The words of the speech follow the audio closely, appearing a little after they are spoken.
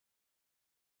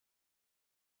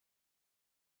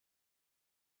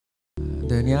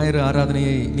இந்த ஞாயிறு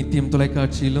ஆராதனையை நித்தியம்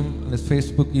தொலைக்காட்சியிலும் அந்த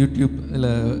ஃபேஸ்புக், யூடியூப்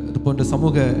இது போன்ற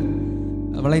சமூக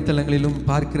வலைத்தளங்களிலும்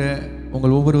பார்க்கிற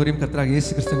உங்கள் ஒவ்வொருவரையும் கர்த்தராகிய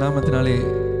இயேசு கிறிஸ்து நாமத்தினாலே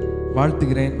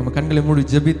வாழ்த்துகிறேன். நம்ம கண்களை மூடி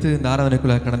ஜெபித்து இந்த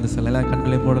ஆராதனைக்குள்ள கடந்து செல்ல. எல்லாம்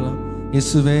கண்களை மூடலாம்.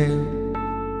 இயேசுவே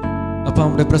அப்பா,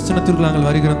 உங்களுடைய பிரச்சனத்திற்கு நாங்கள்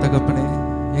வருகிறோம் தகப்பனே.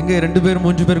 எங்கே 2 பேர்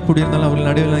 3 பேர் கூடியிருந்தாலும் அவர்கள்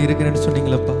நடுவில் நான் இருக்கிறேன்னு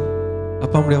சொன்னீங்களப்பா.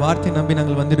 அப்பா, உங்களுடைய வார்த்தையை நம்பி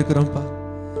நாங்கள் வந்திருக்கிறோம்ப்பா.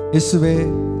 இயேசுவே,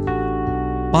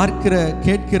 பார்க்கிற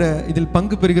கேட்கிற இதில்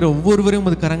பங்கு பெறுகிற ஒவ்வொருவரையும்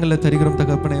அது கரங்களில் தருகிறோம்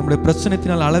தகப்பனே. நம்முடைய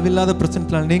பிரச்சனைத்தினால், அளவில்லாத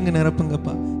பிரச்சனைத்தினால் நீங்க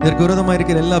நிரப்புங்கப்பா. இதற்கு விரோதமாக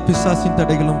இருக்கிற எல்லா பிசாசின்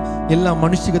தடைகளும், எல்லா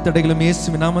மனுஷிக தடைகளும்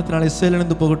இயேசுவின் நாமத்தினாலே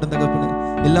செயலிழந்து போகட்டும் தகப்பனே.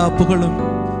 எல்லா புகழும்,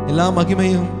 எல்லா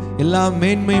மகிமையும், எல்லா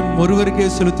மேன்மையும் ஒருவருக்கே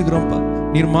செலுத்துகிறோம்ப்பா.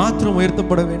 நீர் மாத்திரம்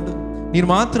உயர்த்தப்பட வேண்டும், நீர்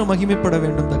மாத்திரம் மகிமைப்பட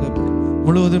வேண்டும் தகப்பனே.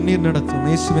 முழுவதும் நீர் நடத்தும்.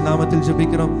 இயேசுவின் நாமத்தில்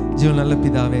ஜெபிக்கிறோம் ஜீவன் நல்ல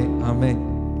பிதாவே, ஆமென்.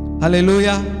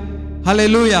 ஹல்லேலூயா,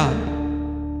 ஹல்லேலூயா.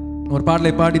 ஒரு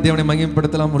பாடலை பாடி தேவனை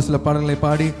மகிமைப்படுத்தலாம். ஒரு சில பாடல்களை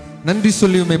பாடி நன்றி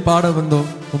சொல்லி உம்மை பாட வந்தோம்,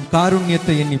 உம்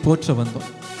காருண்யத்தை எண்ணி போற்ற வந்தோம்.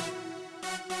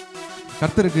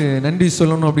 கர்த்தருக்கு நன்றி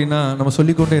சொல்லணும் அப்படின்னா நம்ம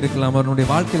சொல்லிக்கொண்டே இருக்கலாம். அவருடைய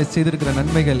வாழ்க்கையில செய்திருக்கிற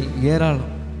நன்மைகள்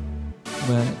ஏராளம்.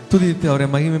 நம்ம துதித்து அவரை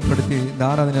மகிமைப்படுத்தி இந்த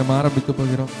ஆராதனை நம்ம ஆரம்பிக்க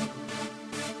போகிறோம்.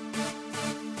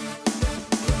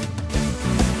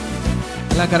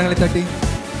 எல்லா கரங்களை தட்டி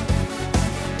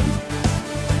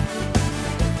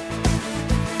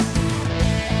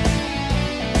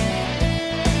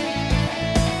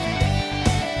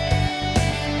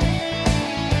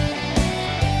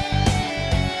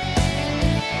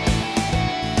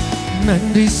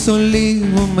நன்றி சொல்லி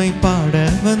உம்மை பாட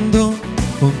வந்தோம்,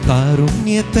 உம்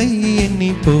காருண்யத்தை எண்ணி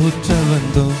போற்ற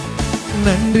வந்தோம்.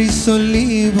 நன்றி சொல்லி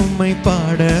உம்மை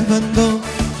பாட வந்தோம்,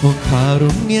 உம்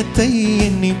காருண்யத்தை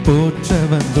எண்ணி போற்ற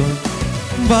வந்தோம்.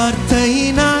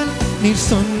 வார்த்தையினால் நீர்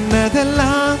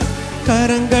சொன்னதெல்லாம்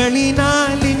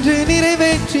கரங்களினால் இன்று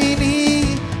நிறைவேற்றி நீ.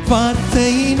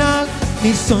 வார்த்தையினால்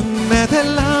நீர்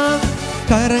சொன்னதெல்லாம்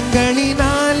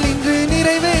கரங்களினால் இன்று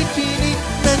நிறைவேற்றி நீ.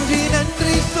 நன்றி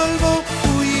நன்றி சொல்வோம்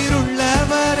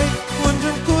உயிருள்ளவரை,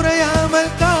 ஒன்றும் குறையாமல்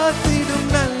காத்திடும்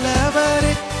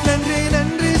நல்லவரை. நன்றி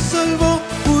நன்றி சொல்வோம்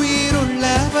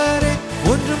உயிருள்ளவரை,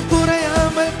 ஒன்றும்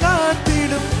குறையாமல்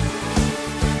காத்திடும்.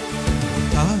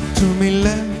 காற்றும்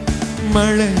இல்ல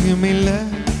மழையும் இல்ல,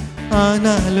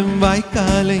 ஆனாலும்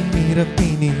வாய்க்காலை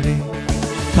நிரப்பினீரே.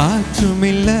 காற்றும்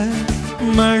இல்ல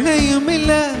மழையும்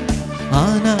இல்ல,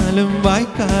 ஆனாலும்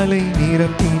வாய்க்காலை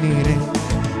நிரப்பினீரே.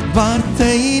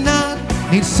 வார்த்தையினால்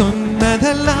நீர்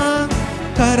சொன்னதெல்லாம்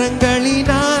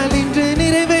கரங்களினால் இன்று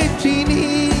நிறைவேற்றி நீ.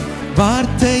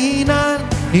 வார்த்தையினால்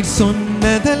நீர்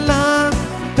சொன்னதெல்லாம்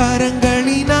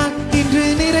கரங்களினால் இன்று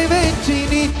நிறைவேற்றி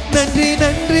நீ. நன்றி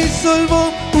நன்றி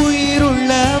சொல்வோம்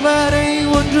உயிருள்ளவரை,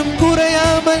 ஒன்றும்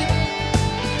குறையாமல்.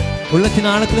 உள்ளத்தின்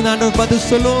ஆழத்திலிருந்து ஆண்டவர் பதில்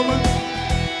சொல்லுவோமா?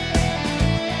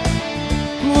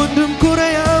 ஒன்றும்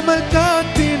குறையாமல்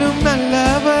காத்திடும்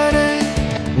நல்லவரை.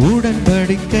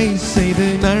 உடன்படிக்கை செய்து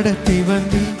நடத்தி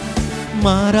வந்தி,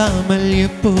 மாறாமல்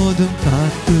எப்போதும்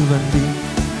காத்து வந்தி.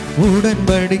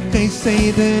 உடன்படிக்கை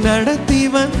செய்து நடத்தி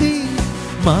வந்தி,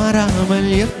 மாறாமல்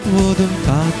எப்போதும்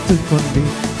காத்து கொண்டே.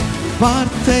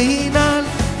 வார்த்தையினால்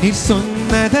நீர்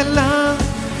சொன்னதெல்லாம்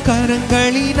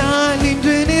கரங்களினால்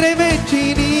இன்று நிறைவேற்றி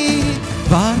நீ.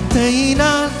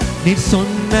 வார்த்தையினால் நீர்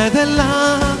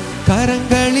சொன்னதெல்லாம்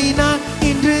கரங்களினால்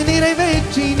இன்று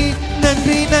நிறைவேற்றி நீ.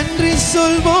 நன்றி நன்றி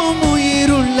சொல்வோம்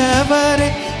உயிருள்ளவரை,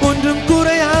 ஒன்றும்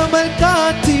குறையாமல்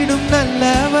காத்திடும்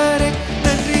நல்லவரை.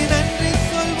 நன்றி நன்றி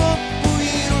சொல்வோம்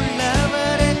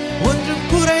உயிருள்ளவரை, ஒன்றும்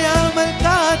குறையாமல்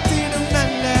காத்திடும்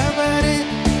நல்லவரை.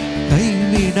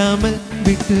 கைவிடாமல்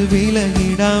விட்டு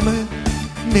விலகிடாமல்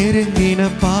நெருங்கின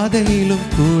பாதையிலும்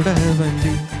கூட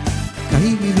வந்தி.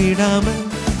 கைவிடாமல்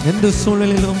எந்த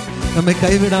சூழலிலும் நம்மை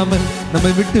கைவிடாமல்,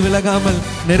 நம்மை விட்டு விலகாமல்,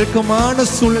 நெருக்கமான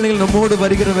சூழ்நிலையில் நம்மோடு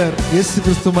வருகிறவர் இயேசு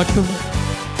கிறிஸ்து மட்டும்.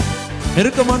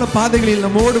 நெருக்கமான பாதைகளில்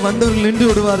நம்மோடு வந்தவர்கள் நின்று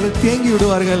விடுவார்கள், தேங்கி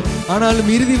விடுவார்கள்.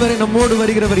 ஆனாலும் இறுதி வரை நம்மோடு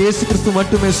வருகிறவர் இயேசு கிறிஸ்து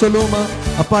மட்டுமே. சொல்லுவோமா?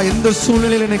 அப்பா, எந்த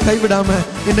சூழ்நிலையில் என்னை கைவிடாம,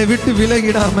 என்னை விட்டு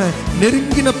விலகிடாம,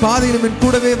 நெருங்கின பாதையிலும் என்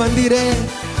கூடவே வந்தீரே.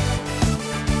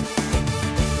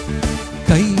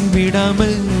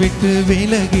 கைவிடாமல் விட்டு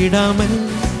விலகிடாமல்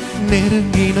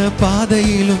நெருங்கின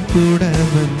பாதையிலும் கூட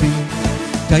வந்தி.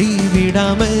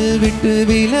 கைவிடாமல் விட்டு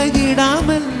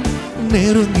விலகிடாமல்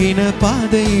நெருங்கின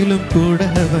பாதையிலும் கூட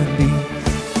வந்தி.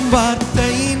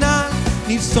 வார்த்தையினால்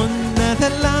நீ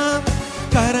சொன்னதெல்லாம்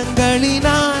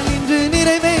கரங்களினால் இன்று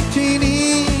நிறைவேற்றி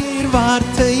நீர்.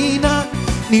 வார்த்தையினால்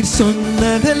நீ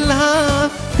சொன்னதெல்லாம்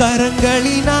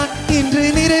கரங்களினால் இன்று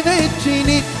நிறைவேற்றி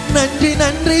நீர். நன்றி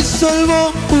நன்றி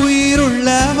சொல்வோம்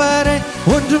உயிருள்ளவரை,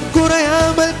 ஒன்றும்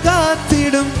குறையாமல்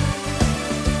காத்திடும்.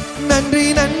 நன்றி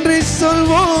நன்றி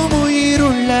சொல்வோம்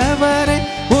உயிருள்ளவரை,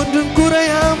 ஒன்றும்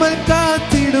குறையாமல் காத்திடும்.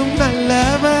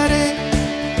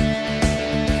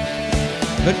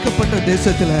 வெட்கப்பட்ட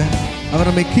தேசத்துல அவர்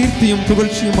நம்மை கீர்த்தியும்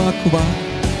புகழ்ச்சியும் ஆக்குவார்.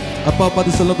 அப்பா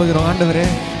பார்த்து சொல்ல போகிறோம், ஆண்டவரே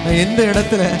நான் எந்த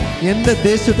இடத்துல எந்த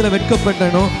தேசத்துல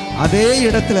வெட்கப்பட்டனோ அதே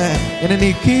இடத்துல என்னை நீ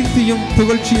கீர்த்தியும்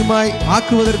புகழ்ச்சியுமாய்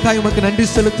ஆக்குவதற்காக உமக்கு நன்றி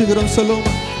செலுத்துகிறோம்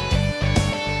சொல்லுவோம்.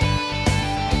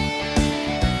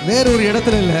 வேறொரு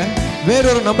இடத்துல இல்ல,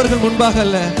 வேறொரு நபர்கள் முன்பாக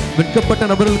அல்ல, வெட்கப்பட்ட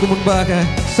நபர்களுக்கு முன்பாக,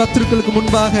 சத்துருக்களுக்கு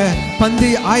முன்பாக பந்தி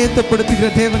ஆயத்தப்படுத்துகிற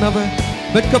தேவன் அவர்.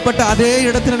 வெட்கப்பட்ட அதே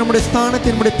இடத்துல நம்முடைய ஸ்தானத்தை,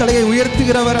 நம்முடைய தலையை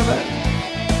உயர்த்துகிறவர் அவர்.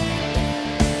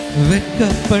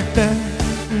 வெட்கப்பட்ட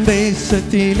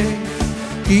தேசத்திலே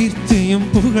கீர்த்தியும்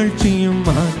புகழ்ச்சியும்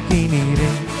ஆக்கினீரே.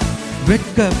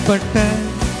 வெட்கப்பட்ட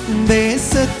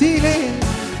தேசத்திலே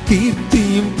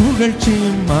கீர்த்தியும்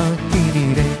புகழ்ச்சியும்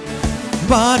ஆக்கினீரே.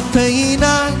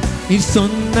 வார்த்தையினால் நீ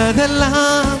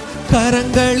சொன்னதெல்லாம்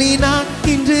கரங்களினால்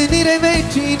இன்று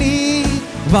நிறைவேற்றினீர்.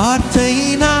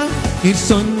 வார்த்தையினால் நீ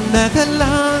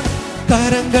சொன்னதெல்லாம்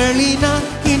கரங்களினால்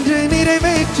இன்று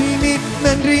நிறைவேற்றினீர்.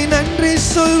 நன்றி நன்றி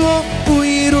சொல்வோம்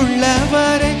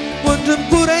உயிருள்ளவரே, ஒன்றும்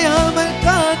குறையாமல்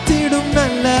காத்திடும்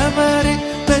நல்லவரே.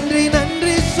 நன்றி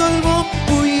நன்றி சொல்வோம்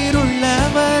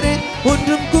உயிருள்ளவரே,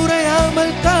 ஒன்றும்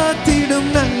குறையாமல் காத்திடும்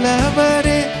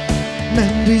நல்லவரே.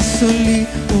 நன்றி சொல்லி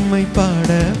உம்மை பாட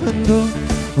வந்தோம்,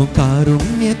 உன்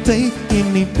காருண்யத்தை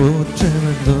எண்ணி போற்ற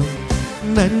வந்தோம்.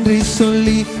 நன்றி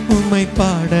சொல்லி உம்மை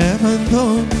பாட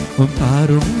வந்தோம், உன்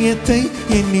காருண்யத்தை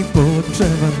எண்ணி போற்ற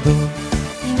வந்தோம்.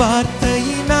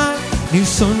 வார்த்தையினால் நீ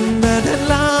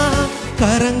சொன்னதெல்லாம்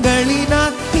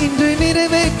கரங்களினால் இன்று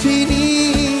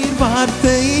நிறைவேற்றினீர்.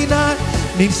 வார்த்தையினால்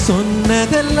நீ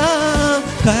சொன்னதெல்லாம்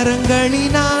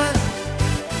கரங்களினால்.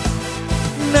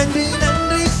 நன்றி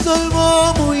நன்றி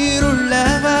சொல்வோம்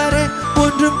உயிருள்ளவரே,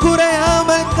 ஒன்றும்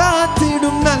குறையாமல்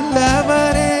காத்திடும்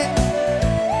நல்லவரே.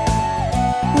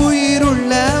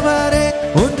 உயிருள்ளவரே,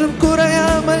 ஒன்றும்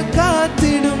குறையாமல்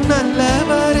காத்திடும்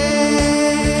நல்லவரே.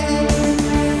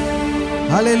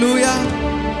 ஹல்லேலூயா,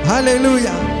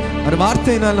 ஹல்லேலூயா. அவர்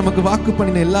வார்த்தையினால் நமக்கு வாக்கு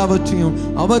பண்ணின எல்லாவற்றையும்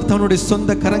அவர் தன்னுடைய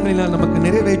சொந்த கரங்களினால் நமக்கு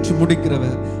நிறைவேற்றி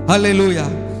முடிக்கிறவர். ஹல்லேலூயா.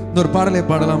 இன்னொரு பாடலை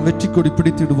பாடலாம். வெற்றி கொடி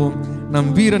பிடித்திடுவோம்,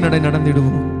 நம் வீர நடை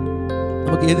நடந்திடுவோம்.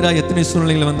 நமக்கு எதிராக எத்தனை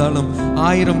சூழ்நிலைகள் வந்தாலும்,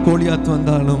 1000 கோலியாத்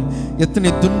வந்தாலும், எத்தனை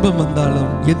துன்பம் வந்தாலும்,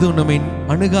 எதுவும் நம்மை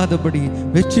அணுகாதபடி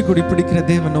வெற்றி கொடி பிடிக்கிற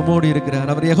தேவன் நம்மோடு இருக்கிறார்.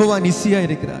 அவர் யெகோவா நிசியா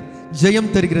இருக்கிறார்.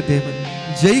 ஜெயம் தருகிற தேவன்,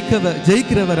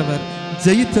 ஜெயிக்கிறவர் அவர்,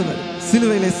 ஜெயித்தவர்.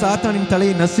 சிலுவையிலே சாத்தானின்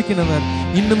தலையை நசுக்கினவர்,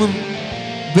 இன்னமும்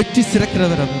வெற்றி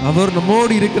சிறக்கிறவர் அவர். அவர்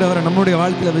நம்மோடு இருக்கிறவர். நம்முடைய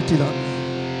வாழ்க்கையில வெற்றி தான்.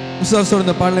 விசுவாசோடு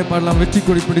இந்த பாடலை பாடலாம். வெற்றி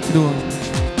கொடி பிடித்திடுவோம்,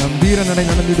 நம் வீர நடை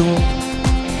நடந்திடுவோம்.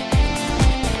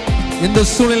 எந்த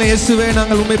சூழ்நிலை இயேசுவே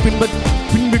நாங்கள் உம்மை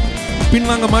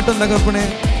பின்வாங்க மாட்டோம் தகப்பனே,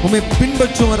 உம்மை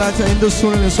பின்பற்றுவோம் ராஜா. எந்த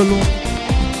சூழ்நிலை சொல்லுவோம்.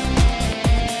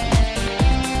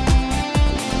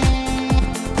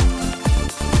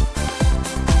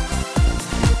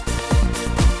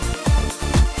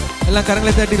 எல்லாம்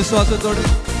கரங்களை தட்டி விசுவாசத்தோடு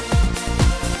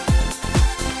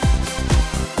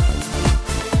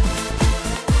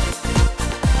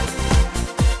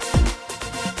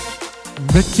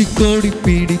வெற்றி கோடி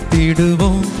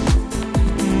பிடித்திடுவோம்,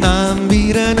 நாம்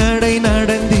வீர நடை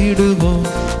நடந்திடுவோம்.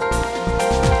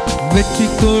 வெற்றி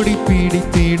கோடி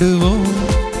பிடித்திடுவோம்,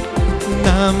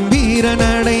 நாம் வீர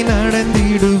நடை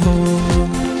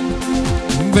நடந்திடுவோம்.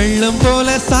 வெள்ளம்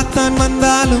போல சாத்தான்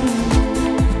வந்தாலும்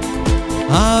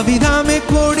ஆவிதாமே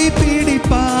கோடி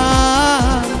பிடிப்பா.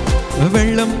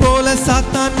 வெள்ளம் போல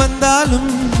சாத்தான் வந்தாலும்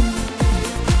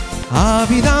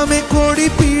ஆவிதாமே கோடி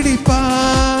பிடிப்பா.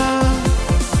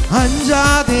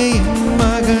 அஞ்சாதே என்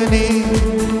மகனே,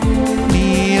 நீ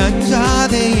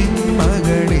அஞ்சாதே என்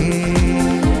மகளே.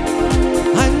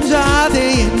 அஞ்சாதே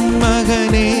என்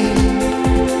மகனே,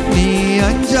 நீ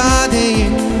அஞ்சாதே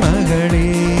என் மகளே.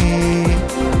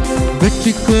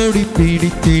 வெற்றி கோடி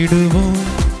பிடித்திடுவோம்,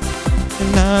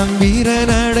 நாம் வீர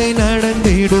நடை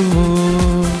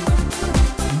நடந்திடுவோம்.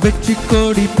 வெற்றி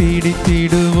கோடி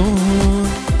பிடித்திடுவோம்,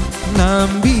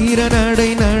 நாம் வீர நடை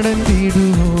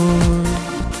நடந்திடுவோம்.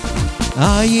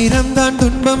 1000 தான்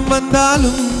துன்பம்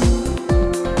வந்தாலும்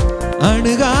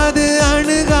அணுகாது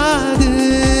அணுகாது.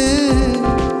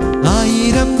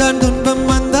 1000 தான் துன்பம்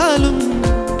வந்தாலும்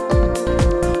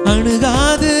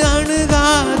அணுகாது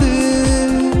அணுகாது.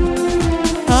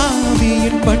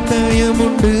 ஆவியின் பட்டயம்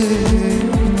உண்டு,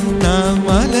 நாம்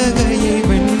அலகையை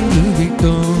வென்று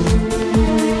விட்டோம்.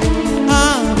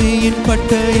 ஆவியின்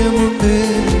பட்டயம் உண்டு,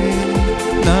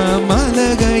 நாம்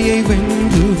அலகையை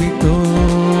வென்று விட்டோம்.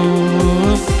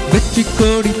 வெற்றி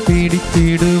கோடி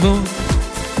பிடித்திடுவோம்,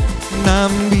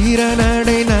 நாம் வீர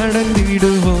நடை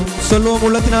நடந்திடுவோம். சொல்லுவோம்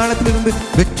உள்ளத்தின் ஆழத்திலிருந்து,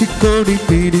 வெற்றி கோடி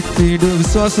பிடித்திடுவோம்.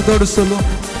 விசுவாசத்தோடு சொல்லுவோம்,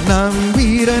 நாம்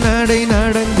வீர நடை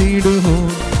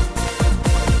நடந்திடுவோம்.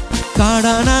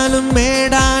 காடானாலும்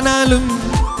மேடானாலும்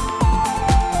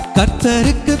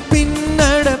கர்த்தருக்கு பின்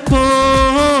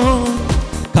நடப்போம்.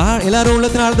 எல்லாரும்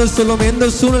உள்ளத்தின் ஆழ்ந்து சொல்லுவோம், எந்த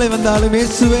சூழ்நிலை வந்தாலும்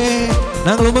இயேசுவே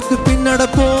நாங்கள் உமக்கு பின்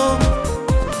நடப்போம்.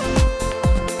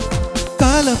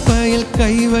 காலப்பையில்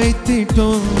கை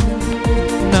வைத்திட்டோம்,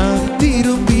 நாம்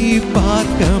திரும்பி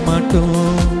பார்க்க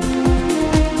மாட்டோம்.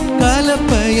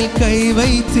 காலப்பையில் கை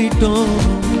வைத்திட்டோம்,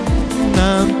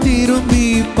 நாம் திரும்பி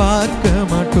பார்க்க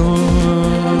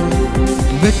மாட்டோம்.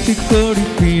 வெற்றி கொடி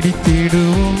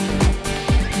பிடித்திடுவோம்,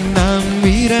 நாம்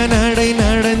வீர நடை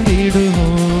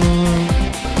நடந்திடுவோம்.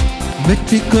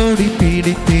 வெற்றி கொடி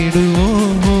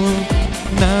பிடித்திடுவோம்,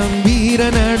 நாம் வீர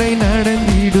நடை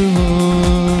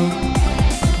நடந்திடுவோம்.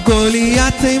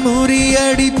 கோலியாத்தை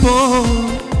முறியடிப்போம்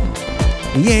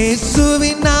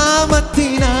இயேசுவின்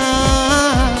நாமத்தினால்.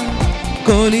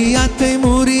 கோலியாத்தை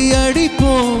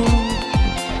முறியடிப்போம்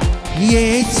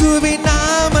இயேசுவின்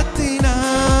நாமத்தினால்.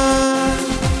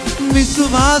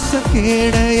 விசுவாச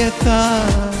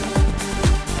கேடயத்தால்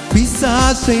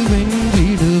பிசாசை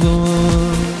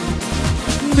வென்றிடுவோம்.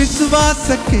 விசுவாச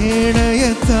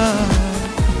கேடயத்தால்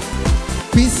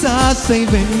பிசாசை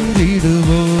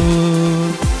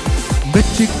வென்றிடுவோம்.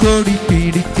 வெற்றி கொடி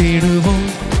பிடித்திடுவோம்,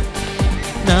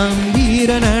 நாம் வீர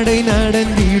நடை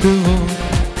நடந்திடுவோம்.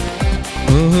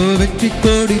 ஓ வெற்றி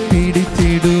கொடி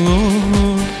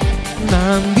பிடித்திடுவோம்,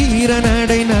 நாம் வீர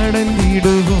நடை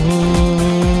நடந்திடுவோம்.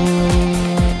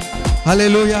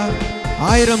 ஹல்லேலூயா.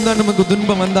 1000 தான் நமக்கு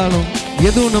துன்பம் வந்தாலும்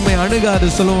எதுவும் நம்மை அணுகாது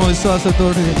சொல்லுவோம்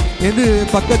விசுவாசத்தோடு. எது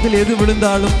பக்கத்தில் எது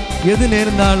விழுந்தாலும் எது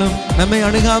நேர்ந்தாலும் நம்மை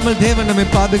அணுகாமல் தேவன் நம்மை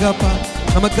பாதுகாப்பார்.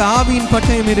 நமக்கு ஆவியின்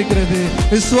பட்டயம் இருக்கிறது,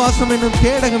 விசுவாசம் என்னும்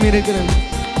கேடகம் இருக்கிறது.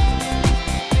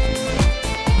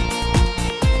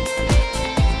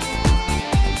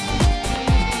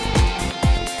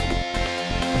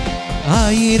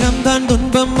 ஆயிரம் தான்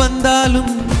துன்பம்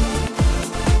வந்தாலும்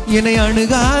என்னை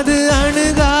அணுகாது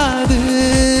அணுகாது.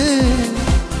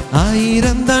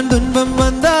 ஆயிரம் தான் துன்பம்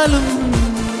வந்தாலும்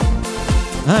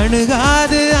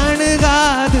அணுகாது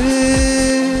அணுகாது.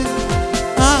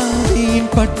 ஆவியின்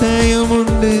பட்டயம்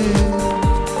உண்டு,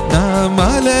 நாம்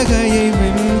அலகையை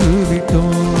வென்று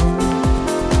விட்டோம்.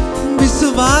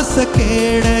 விசுவாச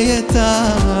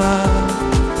கேடயத்தால்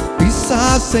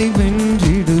பிசாசை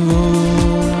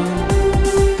வென்றிடுவோம்.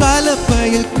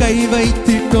 கலப்பையில் கை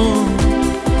வைத்திட்டோம்,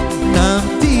 நாம்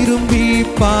திரும்பி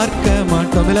பார்க்க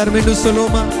மாட்டோம். எல்லாரும் என்று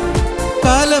சொல்லுவோமா?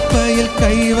 கலப்பையில்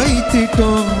கை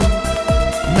வைத்திட்டோம்,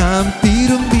 நாம்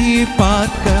திரும்பி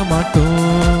பார்க்க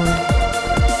மாட்டோம்.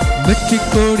 வெற்றி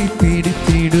கொடி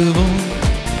பிடித்திடுவோம்,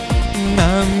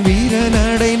 நாம் வீர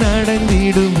நடை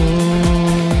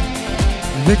நடந்திடுவோம்.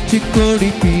 வெற்றி கொடி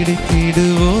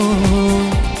பிடித்திடுவோம்,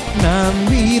 நாம்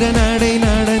வீர நடை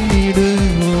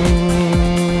நடந்திடுவோம்.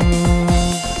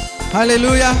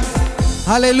 ஹல்லேலூயா,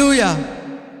 ஹல்லேலூயா.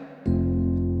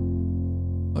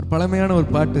 ஒரு பழமையான ஒரு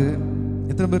பாட்டு,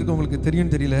 எத்தனை பேருக்கு உங்களுக்கு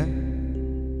தெரியும் தெரியல.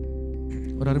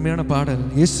 ஒரு அருமையான பாடல்.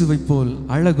 இயேசுவை போல்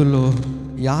அழகுள்ளோ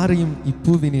யாரையும்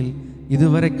இப்பூவினில்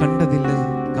இதுவரை கண்டதில்லை,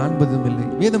 காண்பதும் இல்லை.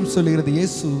 வேதம் சொல்லுகிறது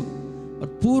இயேசு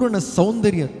ஒரு பூரண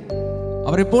சௌந்தர்யம்.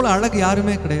 அவரை போல அழகு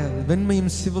யாருமே கிடையாது.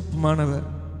 வெண்மையும் சிவப்புமானவர்.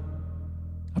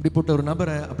 அப்படிப்பட்ட ஒரு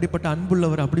நபரை, அப்படிப்பட்ட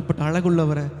அன்புள்ளவரை, அப்படிப்பட்ட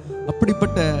அழகுள்ளவரை,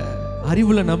 அப்படிப்பட்ட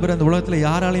அறிவுள்ள நபரை அந்த உலகத்தில்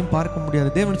யாராலையும் பார்க்க முடியாது.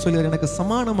 தேவன் சொல்லுவார், எனக்கு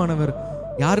சமானமானவர்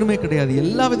யாருமே கிடையாது.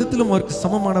 எல்லா விதத்திலும் அவருக்கு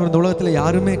சமமானவர் இந்த உலகத்தில்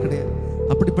யாருமே கிடையாது.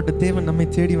 அப்படிப்பட்ட தேவன் நம்மை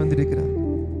தேடி வந்திருக்கிறார்.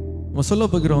 நம்ம சொல்ல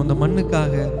போகிறோம், இந்த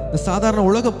மண்ணுக்காக, இந்த சாதாரண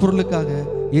உலக பொருளுக்காக,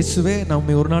 இயேசுவே நான்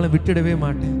உம்மை ஒரு நாளும் விட்டுடவே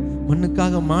மாட்டேன்,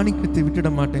 மண்ணுக்காக மாணிக்கத்தை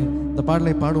விட்டுட மாட்டேன். இந்த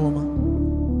பாடலை பாடுவோமா?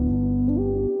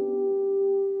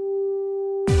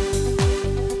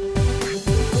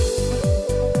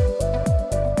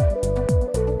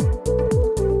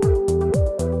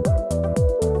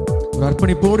 ஒரு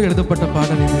அர்ப்பணிப்போடு எழுதப்பட்ட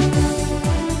பாடல் இது.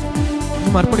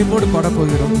 நம்ம அர்ப்பணிப்போடு பாடப்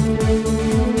போகிறோம்.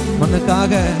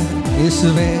 மண்ணுக்காக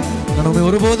இயேசுவே நான் உம்மை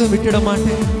ஒருபோதும் விட்டுட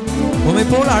மாட்டேன். உம்மை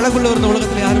போல அழகுள்ளவர் இந்த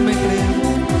உலகத்தில் யாருமே கிடையாது.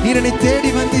 நீர் என்னை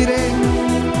தேடி வந்தீரே.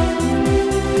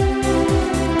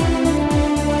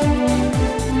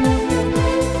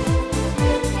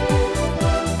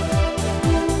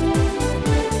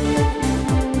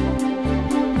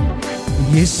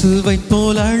 இயேசுவை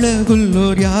போல்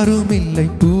அழகுள்ளோர் யாரும் இல்லை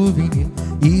பூவினில்,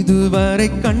 இதுவரை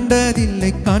கண்டதில்லை,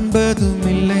 காண்பதும்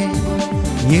இல்லை.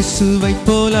 இயேசுவை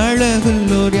போல்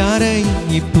அழகுள்ளோர் யாரையும்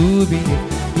இப்பூவினில்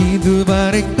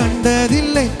இதுவரை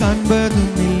கண்டதில்லை,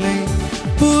 காண்பதும் இல்லை.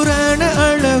 புராண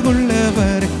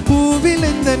அழகுள்ளவர் பூவில்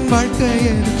எந்த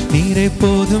வாழ்க்கையில் நீரை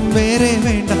போதும் வேறே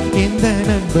வேண்டாம். எந்த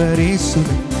நண்பர்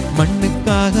இயேசுவை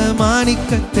மண்ணுக்காக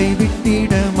மாணிக்கத்தை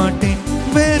விட்டிட மாட்டேன்.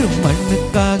 வெறும்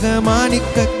மண்ணுக்காக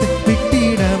மாணிக்கத்தை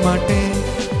விட்டிட மாட்டேன்.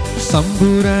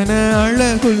 சம்பூரண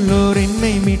அழகுள்ளோர்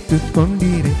என்னை மீட்டு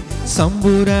கொண்டீரே.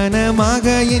 சம்பூரணமாக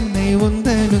என்னை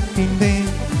உந்தனுக்கின்றேன்.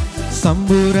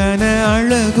 சம்பூரண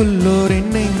அழகுள்ளோர்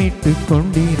என்னை மீட்டு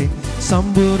கொண்டீரே.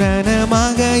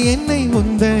 சம்பூரணமாக என்னை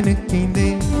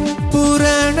உந்தனுக்கின்றேன்.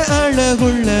 பூரண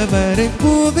அழகுள்ளவரை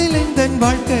பூவில் இந்த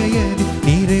வாழ்க்கையது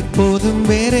நீரை போதும்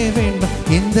வேறே வேண்டாம்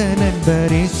எந்த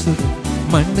நண்பர் இயேசு.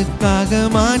 மண்ணுக்காக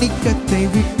மாணிக்கத்தை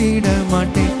விட்டிட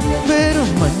மாட்டேன்.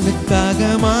 வெறும் மண்ணுக்காக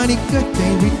மாணிக்கத்தை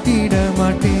விட்டிட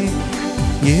மாட்டேன்.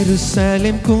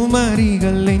 எருசலேம்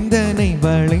குமாரிகள் எந்தனை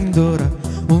வளைந்தோரா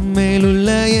உம்மேலுள்ள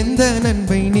எந்த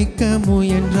நன்மை நீக்க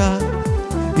முயன்றார்.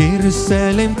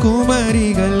 எருசலேம்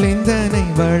குமாரிகள் எந்தனை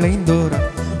வளைந்தோரா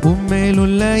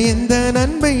உம்மேலுள்ள எந்த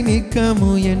நன்மை நீக்க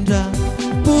முயன்றார்.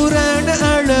 புராண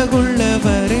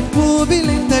அழகுள்ளவரை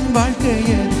பூவில் இந்த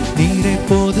வாழ்க்கையது நீரை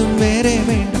போதும் வேறே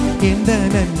வேண்டாம் எந்த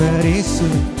நண்பர் இயேசு.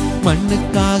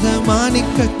 மண்ணுக்காக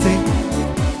மாணிக்கத்தை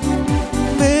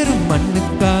வெறும்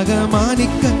மண்ணுக்காக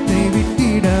மாணிக்கத்தை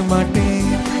விட்டிட மாட்டேன்.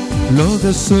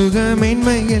 லோக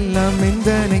சுகமென்மை எல்லாம்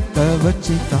எந்தனை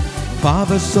கவர்ச்சித்தான்.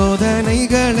 பாவ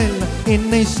சோதனைகள் எல்லாம்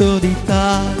என்னை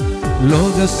சோதித்தார்.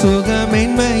 லோக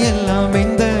சுகமென்மை எல்லாம்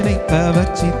எந்தனை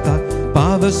கவர்ச்சித்தார்.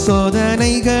 பாவ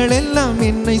சோதனைகள் எல்லாம்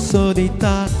என்னை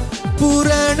சோதித்தார்.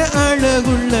 புராண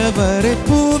அழகுள்ளவரை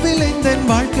பூவில் இந்த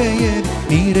வாழ்க்கையது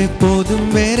நீரை போதும்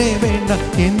வேறே வேண்டாம்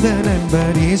எந்த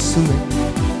நண்பர் இயேசுவை.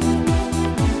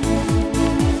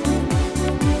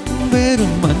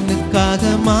 வெறும் மண்ணுக்காக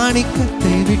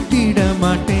மாணிக்கத்தை விட்டிட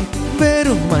மாட்டேன்.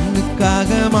 வெறும்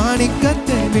மண்ணுக்காக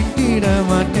மாணிக்கத்தை விட்டிட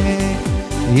மாட்டேன்.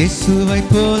 இயேசுவை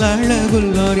போல்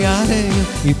அழகுள்ளோர் யாரையும்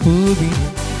இப்பூவின்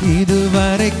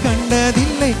இதுவரை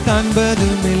கண்டதில்லை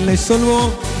காண்பதும் இல்லை.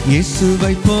 சொல்வோம்,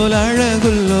 இயேசுவை போல்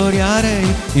அழகுள்ளோர்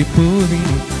யாரையும்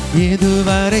இப்பூவின்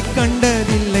இதுவரை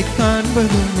கண்டதில்லை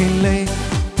காண்பதும் இல்லை.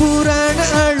 புராண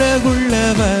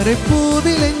அழகுள்ளவரை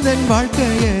பூவில் இந்த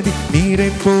வாழ்க்கையது நீரை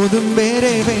போதும்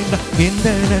வேறே வேண்டாம் எந்த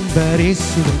நண்பர்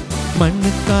இயேசுவை.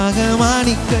 மண்ணுக்காக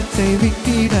மாணிக்கத்தை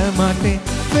விட்டிட மாட்டேன்.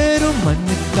 வெறும்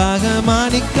மண்ணுக்காக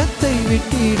மாணிக்கத்தை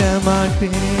விட்டிட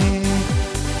மாட்டேன்.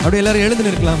 அப்படி எல்லாரும் எழுந்து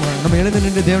நிற்கலாமா? நம்ம எழுந்து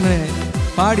நின்று தேவனை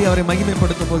பாடி அவரை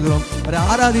மகிமைப்படுத்த போகிறோம். அவரை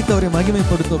ஆராதித்து அவரை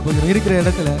மகிமைப்படுத்த போகிறோம். இருக்கிற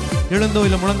இடத்துல எழுந்தோ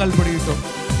இல்லை முழங்கால் படிக்கிட்டோம்,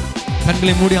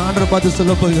 கண்களை மூடி ஆண்டரை பார்த்து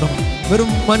சொல்ல போகிறோம்.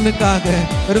 வெறும் மண்ணுக்காக,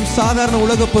 வெறும் சாதாரண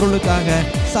உலக பொருளுக்காக,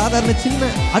 சாதாரண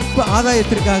சின்ன அற்ப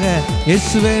ஆதாயத்திற்காக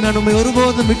இயேசுவே நான் உம்மை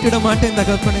ஒருபோதும் விட்டிட மாட்டேன்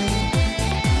தகப்பனே.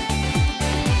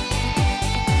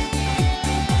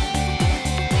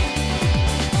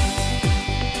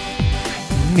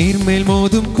 நீர்மேல்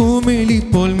மோதும் கூமிழி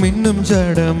போல் மின்னும்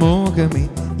ஜட மோகமே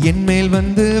என்மேல்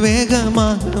வந்து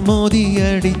வேகமாக மோதி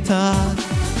அடித்தார்.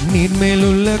 நீர்மேல்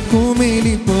உள்ள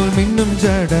கூமிழி போல் மின்னும்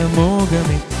ஜட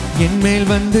மோகமே என்மேல்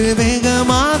வந்து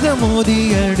வேகமாக மோதி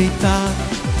அடித்தார்.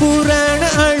 புராண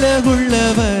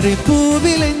அழகுள்ளவரை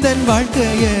பூவில் இந்த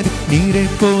வாழ்க்கையர் நீரை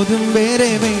போதும்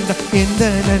வேறே வேண்டாம்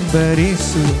எந்த நண்பர்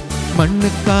இயேசு.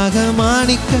 மண்ணுக்காக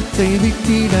மாணிக்கத்தை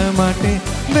விட்டிட மாட்டேன்.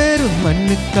 வெறும்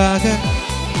மண்ணுக்காக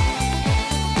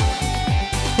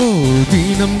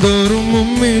தினம்தோறும்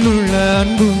உம்மில் உள்ள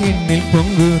அன்பு என்னில்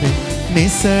பொங்குதே.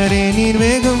 நேசரே நீர்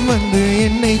வேகம் வந்து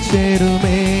என்னை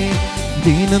சேருமே.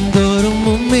 தினம்தோறும்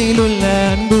உம்மில் உள்ள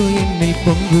அன்பு என்னில்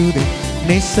பொங்குதே.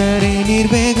 நேசரே நீர்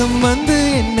வேகம் வந்து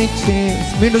என்னை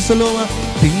மீண்டும் சொல்லுவா.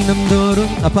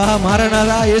 தினம்தோறும் அப்பா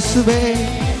மாறனாதா இயேசுவே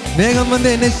வேகம்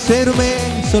வந்து என்னை சேருமே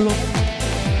சொல்லுவோம்.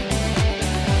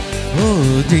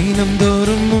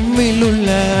 தினம்தோறும் உம்மில் உள்ள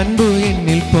அன்பு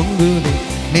என்னில் பொங்குதே.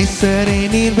 நேசரே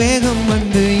நீர் வேகம்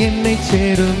வந்து என்னை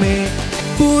சேருமே.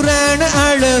 புராண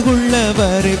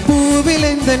அழகுள்ளவரை பூவில்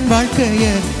இந்த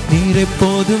வாழ்க்கையர் நீர்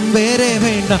எப்போதும் வேறே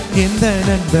வேண்டாம் எந்த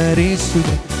நண்பர்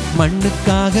இயேசுவே.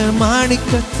 மண்ணுக்காக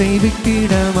மாணிக்கத்தை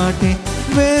விட்டிட மாட்டேன்.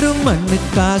 வெறும்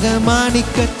மண்ணுக்காக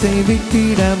மாணிக்கத்தை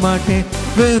விட்டிட மாட்டேன்.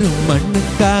 வெறும்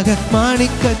மண்ணுக்காக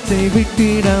மாணிக்கத்தை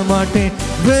விட்டிட மாட்டேன்.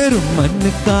 வெறும்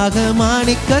மண்ணுக்காக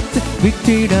மாணிக்கத்தை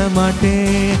விட்டிட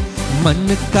மாட்டேன்.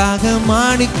 மண்ணுக்காக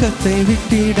மாணிக்கத்தை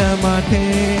விட்டிட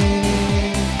மாட்டேன்.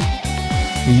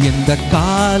 எந்த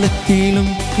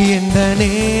காலத்திலும் எந்த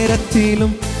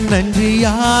நேரத்திலும்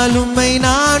நன்றியால் உம்மை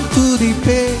நான்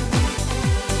துதிப்பேன்.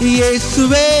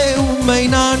 இயேசுவே உம்மை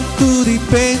நான்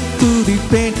துதிப்பேன்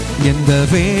துதிப்பேன். எந்த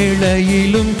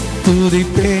வேளையிலும்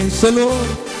துதிப்பேன். சொல்லுவோம்,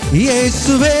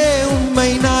 இயேசுவே உம்மை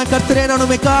நான் கர்த்தரே நான்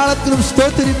உம்மை காலத்திலும்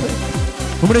ஸ்தோத்திரிப்பேன்.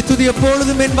 உம்முடைய துதி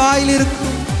எப்பொழுதும் என் வாயில் இருக்கும்.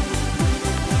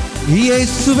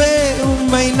 இயேசுவே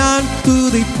உம்மை நான்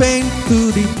துதிப்பேன்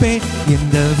துதிப்பேன்.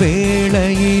 எந்த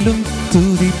வேளையிலும்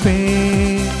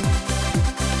துதிப்பேன்.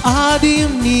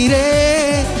 ஆதியும் நீரே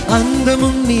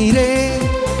அந்தமும் நீரே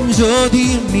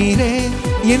ஜோதியும் நீரே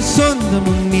என்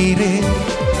சொந்தமும் நீரே.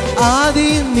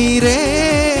 ஆதியும் நீரே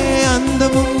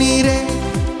அந்தமும் நீரே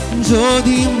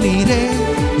ஜோதியும் நீரே,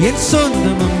 என்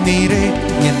சொந்தமும் நீரே.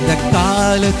 எந்த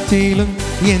காலத்திலும்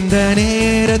எந்த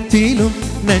நேரத்திலும்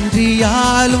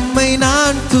நன்றியால் உம்மை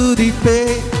நான்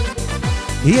துதிப்பேன்.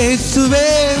 இயேசுவே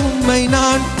உம்மை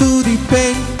நான்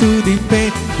துதிப்பேன்,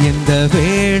 துதிப்பேன். எந்த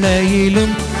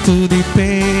வேளையிலும்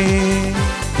துதிப்பேன்.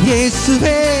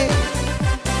 இயேசுவே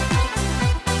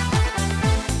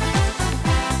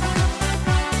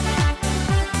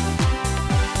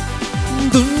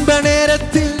துன்ப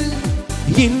நேரத்தில்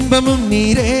இன்பமும்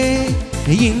நீரே,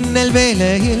 இன்னல்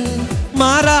வேளையில்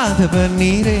மாறாதவர்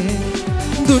நீரே.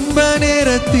 துன்ப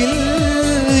நேரத்தில்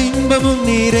இன்பமும்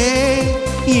நீரே,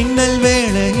 இன்னல்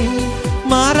வேளையில்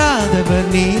மாறாதவர்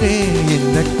நீரே.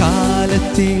 எந்த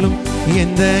காலத்திலும்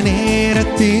எந்த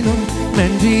நேரத்திலும்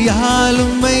நன்றியால்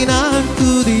உம்மை நான்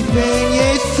துதிப்பேன்.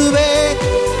 இயேசுவே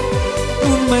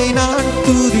உம்மை நான்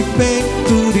துதிப்பேன்,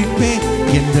 துதிப்பேன்.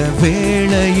 எந்த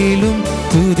வேளையிலும்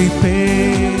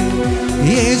துதிப்பேன்.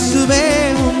 இயேசுவே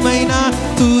உம்மை நான்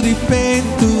துதிப்பேன்,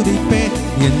 துதிப்பேன்.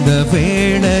 எந்த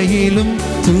வேளையிலும்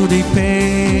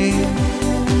துதிப்பேன்.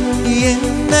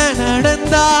 என்ன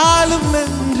நடந்தாலும்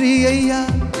நன்றி ஐயா,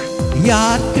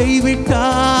 யார்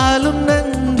கைவிட்டாலும்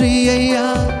நன்றி ஐயா.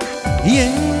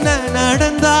 என்ன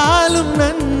நடந்தாலும்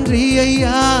நன்றி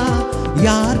ஐயா,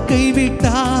 யார்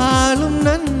கைவிட்டாலும்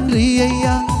நன்றி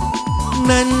ஐயா.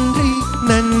 நன்றி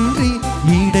நன்றி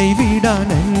இடைவிடா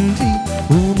நன்றி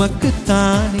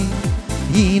உமக்குத்தானே,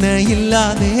 இணையில்லா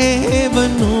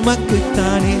தேவன்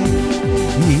உமக்குத்தானே.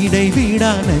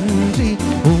 இடைவிடா நன்றி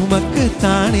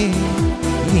உமக்குத்தானே,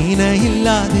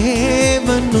 இணையில்லா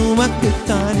தேவன்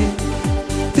உமக்குத்தானே.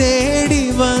 தேடி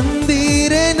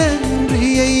வந்தீரே நன்றி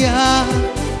ஐயா,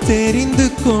 தெரிந்து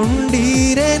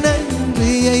கொண்டீரே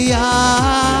நன்றி ஐயா.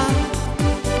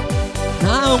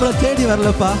 நான் உங்களை தேடி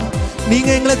வரலப்பா, நீங்க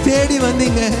எங்களை தேடி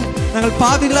வந்தீங்க. நாங்கள்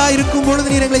பாவிகளா இருக்கும் பொழுது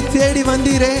நீர் எங்களை தேடி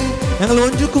வந்தீரே. நாங்கள்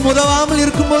ஒன்றுக்கும் உதவாமல்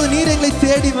இருக்கும்போது நீர் எங்களை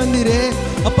தேடி வந்தீரே.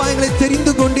 அப்பா எங்களை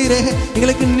தெரிந்து கொண்டீரே,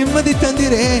 எங்களுக்கு நிம்மதி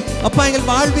தந்தீரே. அப்பா எங்கள்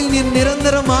வாழ்வில் நீர்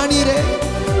நிரந்தரமானீரே.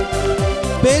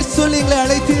 பேர் சொல்லி எங்களை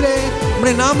அழைத்தீரே,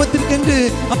 உம்முடைய நாமத்திற்கென்று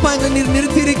அப்பா எங்களை நீர்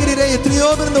நிறுத்தி இருக்கிறீரே. எத்தனையோ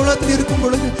பேர் இந்த உலகத்தில் இருக்கும்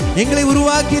பொழுது எங்களை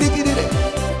உருவாக்கி இருக்கிறீரே.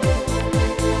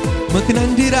 உமக்கு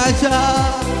நன்றி ராஜா.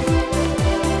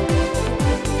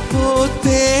 ஓ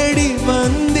தேடி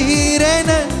வந்தீரே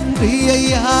நன்றி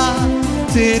ஐயா,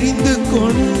 தெரிந்து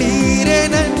கொண்டீரே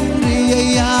நன்றி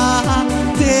ஐயா.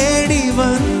 தேடி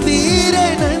வந்தீரே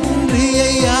நன்றி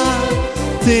ஐயா,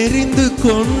 தெரிந்து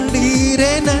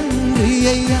கொண்டீரே நன்றி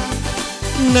ஐயா.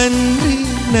 நன்றி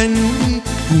நன்றி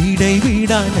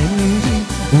இடைவிடா நன்றி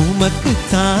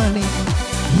உமக்குத்தானே,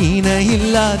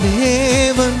 இணையில்லா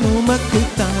தேவன்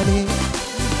உமக்குத்தானே.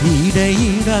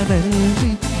 இடையிடா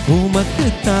நன்றி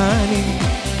உமக்குத்தானே,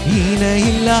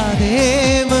 இணையில்லா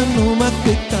தேவன்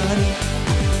உமக்குத்தானே.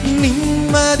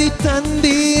 நிம்மதி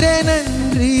தந்தீரே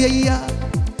நன்றி ஐயா,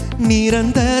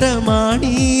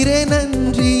 நிரந்தரமானீரே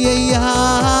நன்றி ஐயா.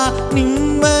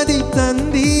 நிம்மதி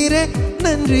தந்தீரே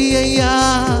நன்றி ஐயா,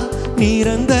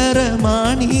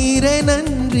 நிரந்தரமானீரே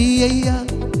நன்றி ஐயா.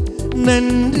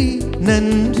 நன்றி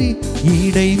நன்றி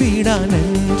இடைவிடா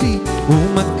நன்றி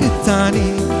உமக்குத்தானே,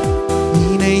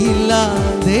 இணையில்லா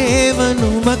தேவன்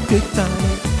உமக்குத்தானே.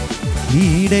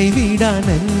 இடைவிடா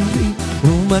நன்றி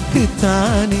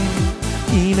உமக்குத்தானே,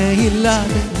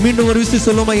 இணையில்லாத. மீண்டும் ஒரு விஷயம்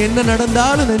சொல்லுமா, என்ன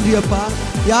நடந்தாலும் நன்றி அப்பா,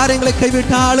 யார் எங்களை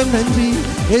கைவிட்டாலும் நன்றி.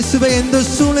 இயேசுவே எந்த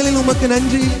சூழ்நிலையில் உமக்கு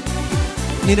நன்றி.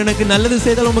 நீர் எனக்கு நல்லது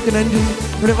செய்தால் உமக்கு நன்றி,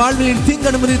 என்னுடைய வாழ்வில் தீங்கு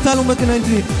அனுமதித்தால் உமக்கு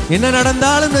நன்றி. என்ன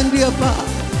நடந்தாலும் நன்றி அப்பா,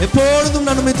 எப்பொழுதும்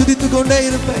நான் உம்மை துதித்துக் கொண்டே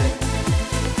இருப்பேன்.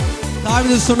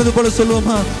 தாவீது சொன்னது போல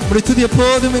சொல்லுவோமா, உம்முடைய துதி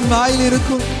எப்போதும் என் வாயில்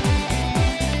இருக்கும்.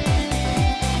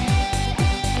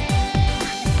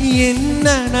 என்ன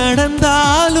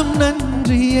நடந்தாலும்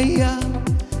நன்றி ஐயா,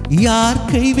 யார்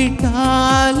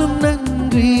கைவிட்டாலும்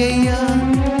நன்றி ஐயா.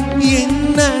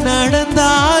 என்ன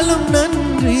நடந்தாலும்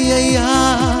நன்றி ஐயா,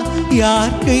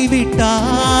 யார்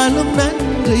கைவிட்டாலும்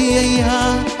நன்றி ஐயா.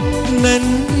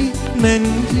 நன்றி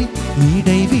நன்றி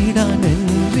இடைவிடா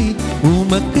நன்றி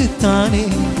உமக்குத்தானே,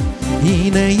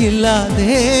 இணையில்லா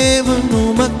தேவன்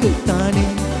உமக்குத்தானே.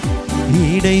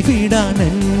 இடைவிடா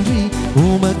நன்றி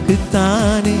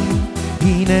உமக்குத்தானே,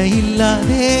 இணையில்லா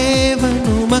தேவன்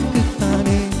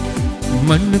உமக்குத்தானே.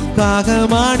 மண்ணுக்காக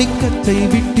மாணிக்கத்தை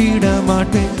விட்டிட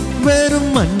மாட்டேன்,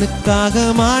 வெறும் மண்ணுக்காக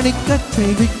மாணிக்கத்தை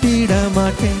விட்டிட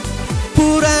மாட்டேன்.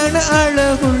 புராண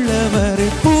அழகுள்ளவரை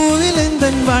பூவில் எந்த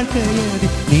வாழ்க்கையடி,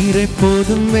 நீரை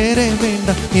போதும் வேற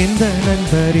வேண்டாம் எந்த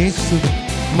நண்பர் இயேசுவே.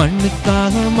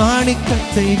 மண்ணுக்காக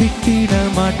மாணிக்கத்தை விட்டிட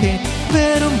மாட்டேன்,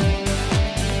 வெறும்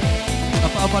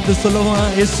அப்பா பார்த்து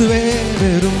சொல்லுவான், இயேசுவே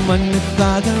வெறும்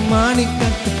மண்ணுக்காக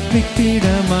மாணிக்கத்தை விட்டிட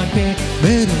மாட்டேன்,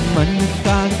 வெறும்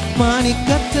மண்ணுக்காக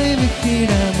மாணிக்கத்தை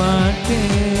விட்டிட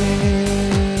மாட்டேன்.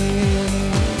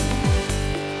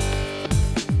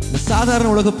 சாதாரண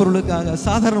உலக பொருளுக்காக,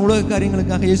 சாதாரண உலக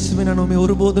காரியங்களுக்காக இயேசுவை நான் உண்மை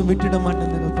ஒருபோதும் விட்டிட மாட்டேன்.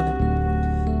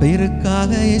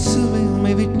 பெயருக்காக இயேசுவை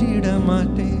உம்மை விட்டிட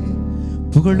மாட்டேன்,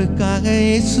 புகழுக்காக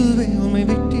இயேசுவை உம்மை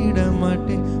விட்டிட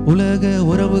மாட்டேன், உலக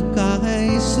உறவுக்காக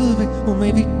இயேசுவை உம்மை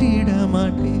விட்டிட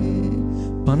மாட்டேன்,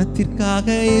 பணத்திற்காக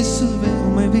இயேசுவை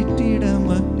உம்மை விட்டிட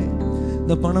மாட்டேன்.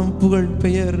 இந்த பணம், புகழ்,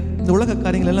 பெயர், இந்த உலக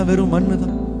காரியங்கள் எல்லாம் வெறும் மண்ணு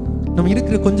தான். நம்ம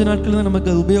இருக்கிற கொஞ்ச நாட்கள் தான் நமக்கு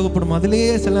அது உபயோகப்படும்.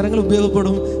 அதிலேயே சில நேரங்கள்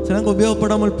உபயோகப்படும், சில நேரங்கள்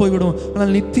உபயோகப்படாமல் போய்விடும்.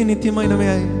 ஆனால் நித்தியமாய்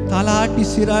நம்ம தாளாட்டி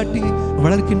சீராட்டி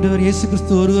வளர்க்கின்றவர் இயேசு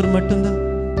கிறிஸ்து ஒருவர் மட்டும்தான்.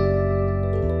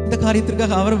 இந்த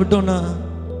காரியத்திற்காக அவரை விட்டோம்னா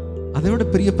அதை விட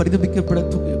பெரிய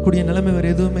பரிதபிக்கப்படக்கூடிய நிலைமை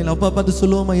வேறு எதுவுமே இல்லை. அப்பா பார்த்து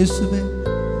சொல்லுவோமா, இயேசுவே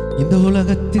இந்த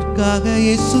உலகத்திற்காக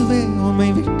இயேசுவே உம்மை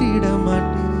விட்டிட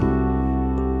மாட்டேன்.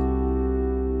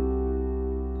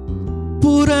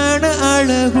 புராண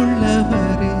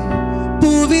அழகுள்ளவரே,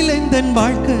 பூவில் எந்தன்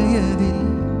வாழ்க்கையதில்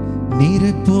நீர்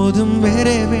எப்போதும்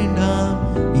வேறே வேண்டாம்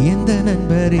எந்த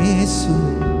நண்பர் இயேசு.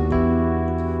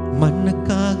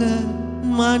 மண்ணுக்காக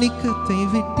மாணிக்கத்தை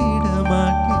விட்டிட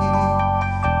மாட்டேன்,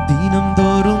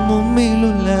 தினம்தோறும் உம்மில்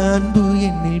உள்ள அன்பு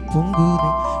என்னில் பொங்குதே,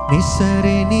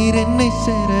 நேசரே நீர் என்னை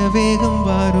சேர வேகம்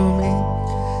வாருமே.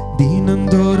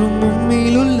 தினம்தோறும்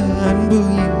உம்மில் உள்ள அன்பு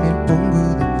என்னில்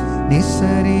பொங்குதே,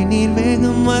 நேசரே நீர்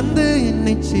வேகம் வந்து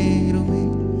என்னை சேருமே.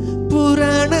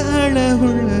 புராண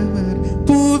அழகுள்ளவர்,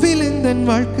 பூவில் எந்தன்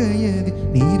வாழ்க்கையது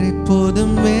நீர்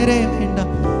எப்போதும் வேறே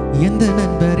வேண்டாம் எந்த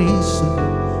நண்பர் இயேசு.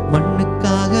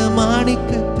 மண்ணுக்காக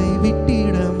மாணிக்கத்தை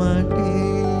விட்டிட மாட்டேன்.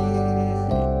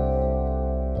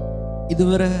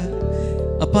 இதுவரை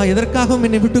அப்பா எதற்காகவும்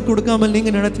என்னை விட்டு கொடுக்காமல்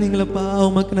நீங்க நடத்தினீங்களப்பா,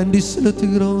 உமக்கு நன்றி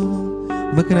செலுத்துகிறோம்,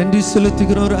 உமக்கு நன்றி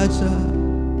செலுத்துகிறோம் ராஜா.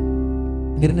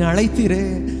 நீர் என்னை அழைத்தீரே,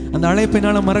 அந்த அழைப்பை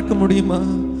என்னால மறக்க முடியுமா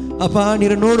அப்பா?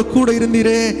 நீர் என்னோடு கூட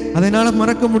இருந்தீரே, அதனால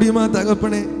மறக்க முடியுமா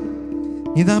தகப்பனே?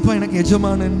 நீதான்ப்பா எனக்கு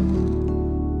எஜமானன்,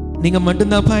 நீங்க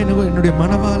மட்டும்தான்ப்பா என்னுடைய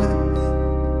மனவாள.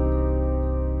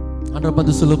 ஆண்டவரை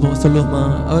பார்த்து சொல்லுவோமா,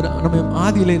 அவர் நம்ம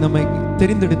ஆதியிலே நம்மை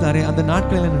தெரிந்தெடுத்தாரே, அந்த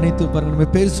நாட்களை நினைத்து பாருங்க. நம்ம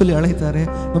பேர் சொல்லி அழைத்தாரே,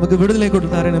 நமக்கு விடுதலை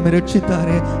கொடுத்தாரே, நம்மை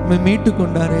ரட்சித்தாரே, நம்மை மீட்டு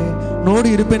கொண்டாரே, நோடி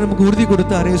இருப்பேன் நமக்கு உறுதி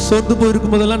கொடுத்தாரே, சோர்ந்து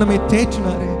போயிருக்கும் போதெல்லாம் நம்மை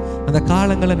தேற்றினாரே. அந்த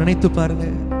காலங்களை நினைத்து பாருங்க.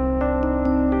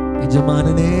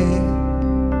 எஜமானனே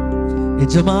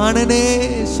எஜமானனே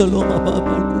சொல்லுவோம் அப்பா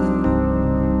பார்த்து.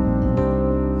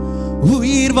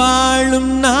 உயிர்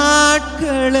வாழும்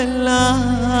நாட்கள்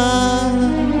எல்லாம்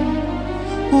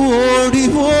ஓடி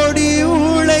ஓடி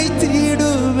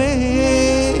உழைத்திடுவே,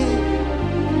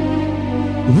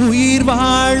 உயிர்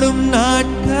வாழும்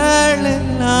நாட்கள்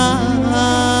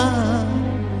எல்லாம்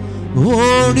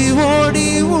ஓடி ஓடி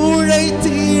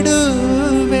உழைத்திடுவே.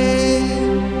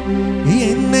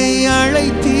 என்னை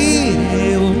அழைத்தீரே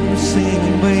உம்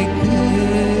சேவைக்கு,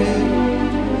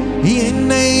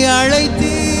 என்னை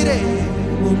அழைத்தீரே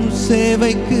உம்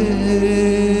சேவைக்கு,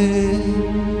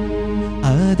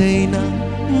 அதை நான்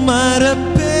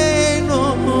மறப்பேனோ,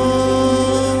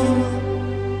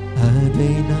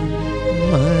 அதை நான்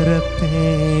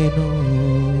மறப்பேனோ.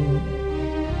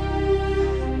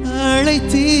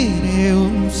 அழைத்தீரே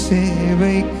உம்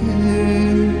சேவைக்கு,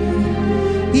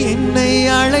 என்னை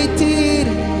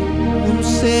அழைத்தீரே உம்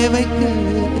சேவைக்கு.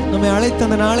 நம்மை அழைத்த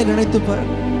அந்த நாளை நினைத்து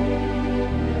பாருங்க,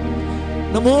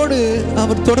 நம்மோடு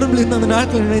அவர் தொடர்பில் இருந்த அந்த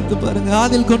நாட்களை நினைத்து பாருங்க,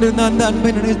 ஆதில் கொண்டிருந்த அந்த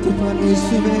அன்பை நினைத்து பாருங்க.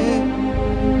 இயேசுவே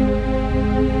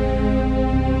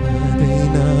அதை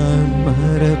நான்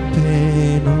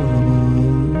மறப்பேனோ.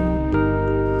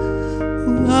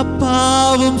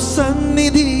 அப்பாவும்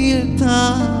சந்நிதியில்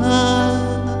தான்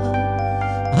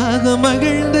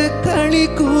மகிழ்ந்து களி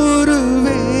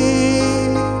கூறுவே,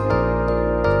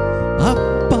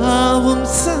 அப்பாவும்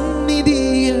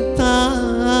சந்நிதியில் தான்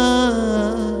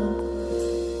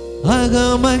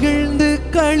மகிழ்ந்து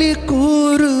களி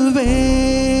கூறுவே.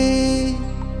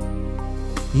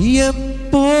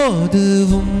 எப்போது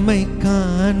உம்மை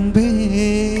காண்பே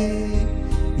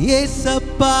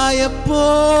ஏசப்பா,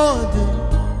 எப்போது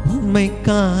உம்மை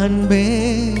காண்பே.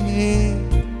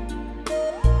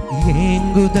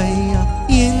 ஏங்குதையா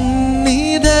என்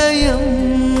இதயம்,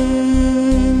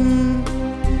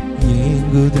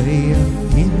 ஏங்குதையா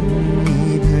என்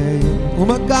இதயம்.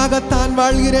 உமக்காகத்தான்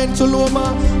வாழ்கிறேன் சொல்லுவோமா,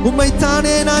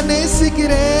 உம்மைத்தானே நான்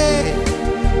நேசிக்கிறேன்,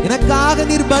 எனக்காக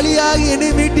நீர் பலியாகி என்னை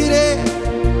மீட்டீரே.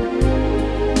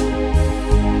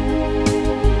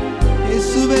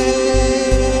 இயேசுவே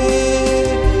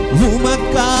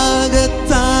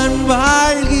உமக்காகத்தான்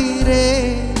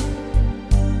வாழ்கிறேன்,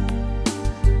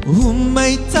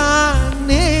 உம்மைத்தான்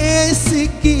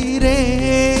நேசிக்கிறேன்.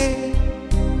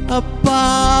 அப்பா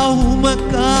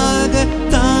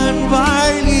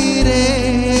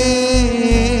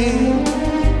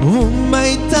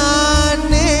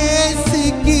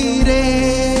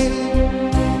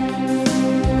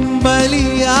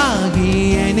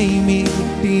என்னை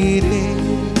மீட்டீரே,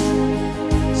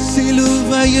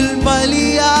 சிலுவையில்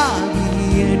பலியாகி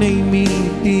என்னை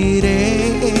மீட்டீரே,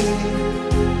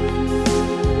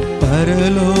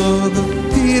 பரலோகம்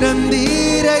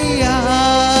திறந்தீரையா,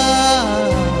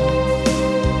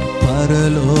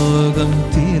 பரலோகம்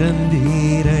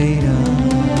திறந்தீரையா.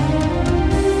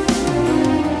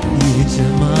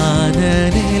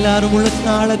 எஜமானனே, எல்லாரும் உள்ள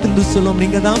நாளத்தில் சொல்லும்,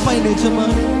 நீங்க தான் பையன்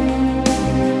எஜமான,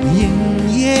 என்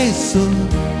இயேசு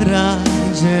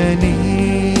ராஜனே,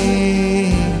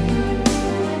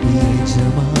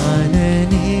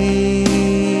 எஜமானனே,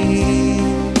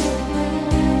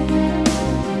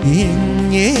 என்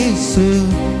இயேசு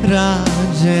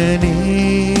ராஜனே,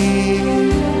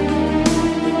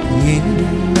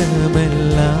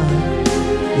 என்னமெல்லாம்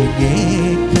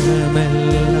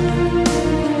ஏக்கமெல்லாம்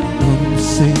உம்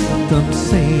சித்தம்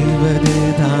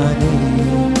செய்வதுதானே,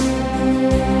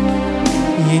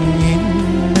 என்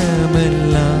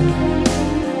எண்ணமெல்லாம்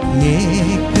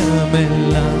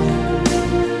ஏக்கமெல்லாம்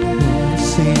உம்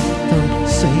சித்தம்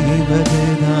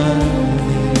செய்வதுதானே.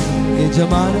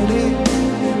 எஜமானனே,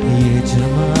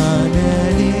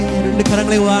 எஜமானனே, ரெண்டு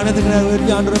கரங்களை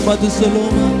வானதுக்கு ஆண்டவரை பார்த்து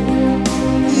சொல்லுவோமா?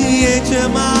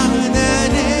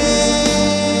 எஜமானனே,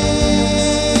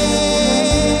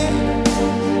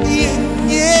 என்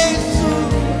இயேசு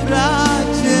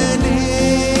ராஜனே,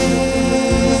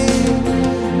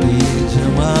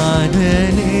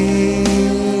 எஜமானனே,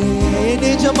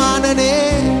 எஜமானனே,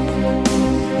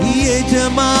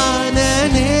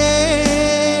 எஜமானனே,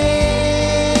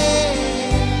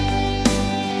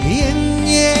 என்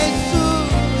இயேசு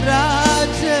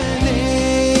ராஜனே,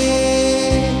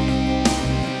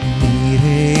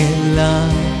 நீரே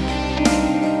எல்லாம்,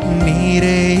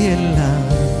 நீரே எல்லாம்,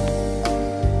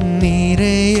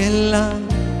 நீரே எல்லாம்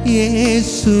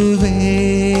இயேசுவே,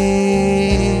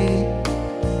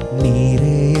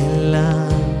 நீரே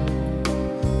எல்லாம்,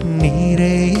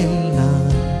 நீரே எல்லாம்,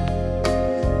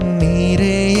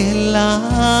 நீரே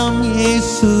எல்லாம்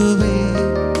இயேசுவே.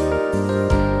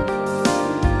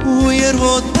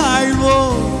 உயர்வோ தாழ்வோ,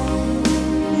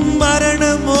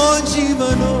 மரணமோ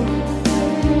ஜீவனோ,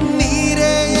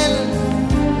 நீரே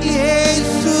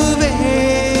இயேசுவே.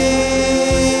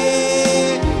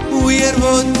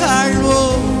 உயர்வோ தாழ்வோ,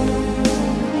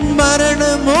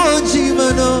 மரணமோ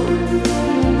ஜீவனோ,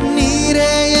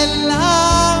 நீரே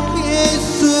எல்லாம்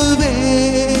இயேசுவே.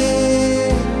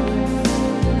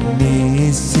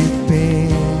 நேசிப்பே,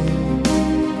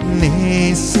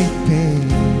 நேசிப்பே,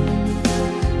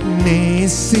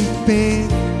 நேசிப்பே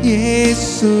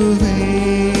இயேசுவே,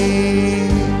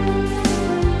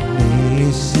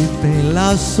 நேசிப்பேன். எல்லா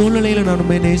சூழ்நிலையிலும் நான்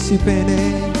உண்மை நேசிப்பேனே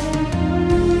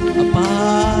அப்பா,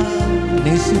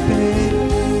 நேசிப்பேன்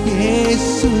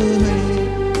இயேசுவே.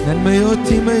 நன்மையோ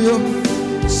தீமையோ,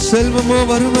 செல்வமோ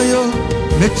வறுமையோ,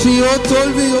 வெற்றியோ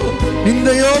தோல்வியோ,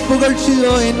 நிந்தையோ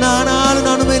புகழ்ச்சியோ, என்னானாலும்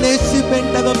நான் உண்மை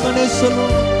நேசிப்பேன் தகப்பனே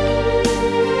சொல்லும்.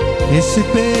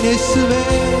 நேசிப்பேன் இயேசுவே,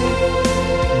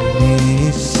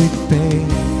 நேசிப்பேன்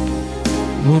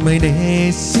உம்மை,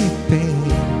 நேசிப்பேன்,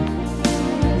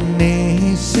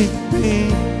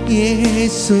 நேசிப்பேன்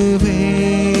இயேசுவே,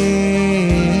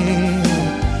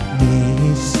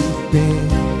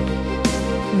 நேசிப்பேன்,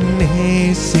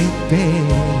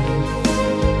 நேசிப்பேன்,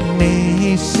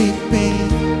 நேசிப்பேன்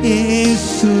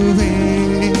இயேசுவே.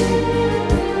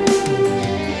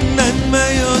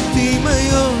 நன்மையோ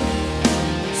தீமையோ,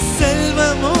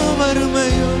 செல்வமோ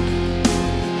வறுமையோ,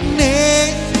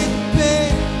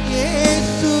 நேசிப்பேன்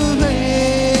இயேசுவே.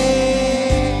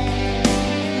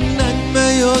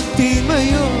 நன்மையோ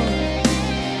தீமையோ,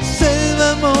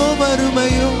 செல்வமோ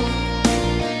வறுமையோ,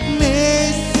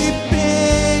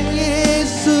 நேசிப்பேன்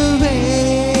இயேசுவே,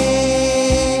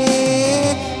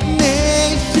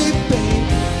 நேசிப்பேன்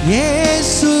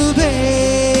இயேசுவே.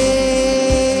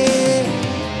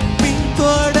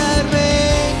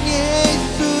 பின்தொடர்வேன்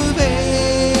இயேசுவே,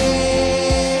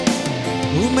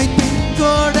 உம்மை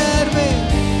பின்தொடர்வேன்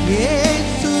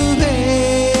இயேசுவே.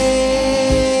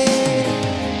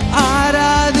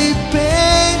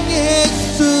 ஆராதிப்பேன்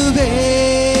இயேசுவே,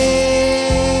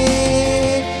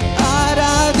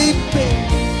 ஆராதிப்பேன்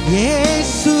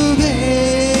இயேசுவே.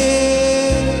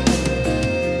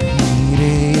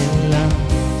 நீரே எல்லாம்,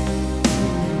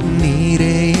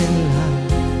 நீரே எல்லாம்,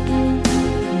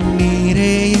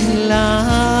 நீரே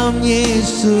எல்லாம்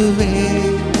இயேசுவே.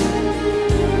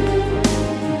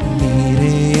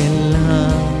 நீரே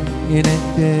எல்லாம்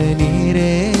எனக்கு,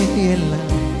 நீரே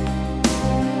எல்லாம்,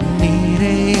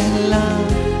 நீரே எல்லாம்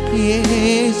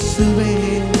இயேசுவே.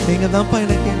 நீங்க தான்ப்பா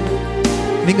எனக்கு,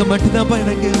 நீங்க மட்டும்தான்ப்பா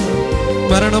எனக்கு.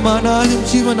 மரணமானாலும்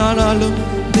ஜீவனானாலும்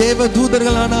தேவ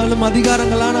தூதர்களானாலும்,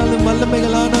 அதிகாரங்களானாலும்,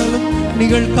 வல்லமைகளானாலும்,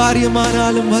 நிகழ்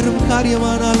காரியமானாலும், வரும்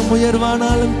காரியமானாலும்,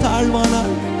 உயர்வானாலும்,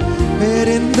 தாழ்வானாலும், வேற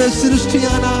எந்த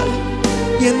சிருஷ்டியானாலும்,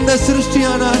 எந்த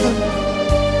சிருஷ்டியானாலும்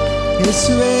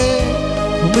இயேசுவே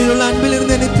உம்மிலுள்ள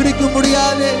அன்பிலிருந்து என்னை பிரிக்க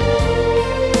முடியாது.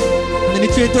 அந்த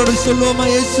நிச்சயத்தோடு சொல்லுவோமா,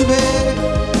 இயேசுவே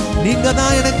நீங்க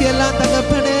தான் எனக்கு எல்லாம்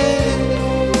தகப்பனே.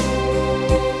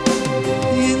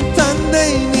 என் தந்தை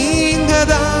நீங்க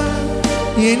தான்,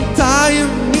 என்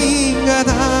தாயும் நீங்க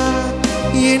தான்.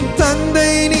 என் தந்தை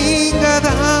நீங்க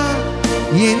தான்,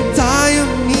 என்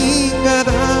தாயும் நீங்க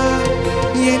தான்.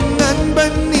 என்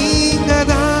நண்பன் நீங்க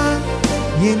தான்,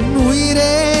 என்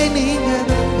உயிரே நீங்க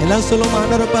தான். எல்லாம் சொல்லுவோம்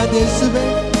ஆண்டவரை பார்த்து, இயேசுவே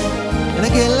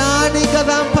எனக்கு எல்லாம் நீங்க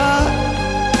தான்ப்பா.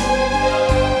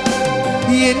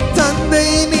 என் தந்தை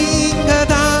நீங்க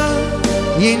தான்,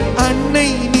 என் அன்னை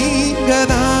நீங்க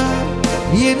தான்,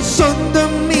 என்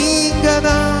சொந்தம் நீங்க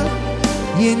தான்,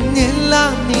 என்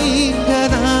எல்லாம் நீங்க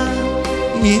தான்.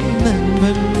 என்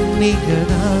நண்பன் நீங்க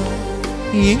தான்,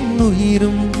 என்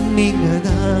உயிரும் நீங்க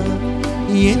தான்.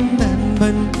 என்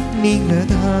நண்பன் நீங்க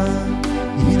தான்,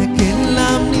 எனக்கு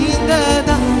எல்லாம் நீங்க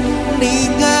தான்.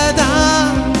 நீங்க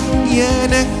தான்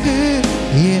எனக்கு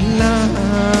எல்லாம்,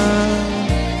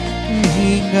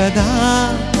 நீங்க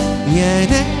தான்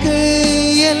எனக்கு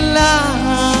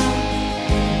எல்லாம்.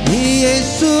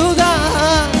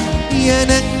 இயேசுதான்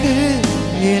எனக்கு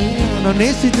எல்லாம். நாம்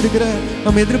நேசித்திருக்கிற,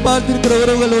 நாம் எதிர்பார்த்திருக்கிற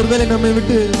உறவுகள் ஒருவேளை நம்மை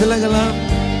விட்டு விலகலாம்.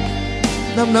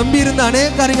 நாம் நம்பி இருந்த அநேக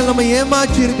காரியங்கள் நம்ம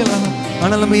ஏமாற்றி இருக்கலாம்.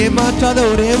 ஆனால் நம்ம ஏமாற்றாத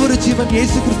ஒரே ஒரு ஜீவன்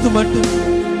இயேசு கிறிஸ்து மட்டும்.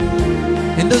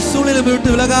 எந்த சூழ்நிலை விட்டு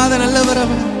விலகாத நல்லவர்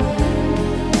அவர்.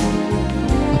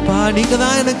 அப்பா நீங்க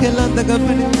தான் எனக்கு எல்லாம்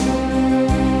தகப்பனே.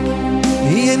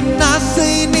 என்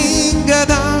ஆசை நீங்க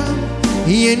தான்,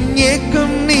 என்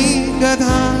ஏக்கம் நீங்க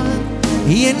தான்,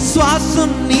 என்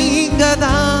சுவாசம் நீங்க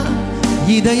தான்,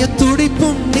 இதய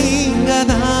துடிப்பும் நீங்க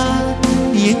தான்.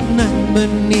 என்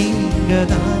நண்பன் நீங்க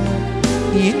தான்,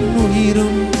 என்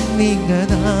உயிரும் நீங்க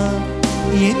தான்.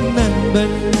 என்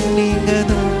நண்பன் நீங்க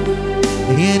தான்,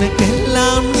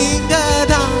 எனக்கெல்லாம் நீங்க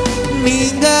தான்.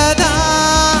 நீங்க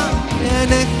தான்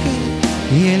எனக்கு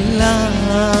எல்லாம்,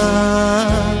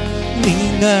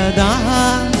 நீங்க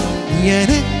தான்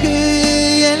எனக்கு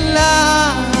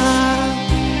எல்லாம்.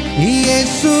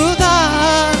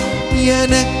 இயேசுதான்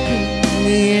எனக்கு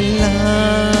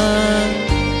எல்லாம்,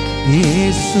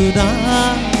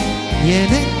 இயேசுதான்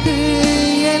எனக்கு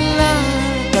எல்லாம்.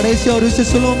 கடைசி ஒரு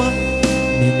விஷயம் சொல்லுவோமா,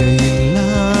 நீங்க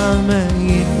இல்லாம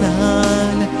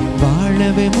என்னால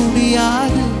வாழவே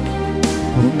முடியாது.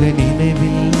 உங்க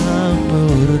நினைவில்லாம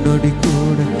ஒரு நொடி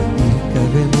கூட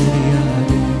இருக்கவே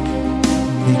முடியாது.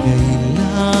 நீங்க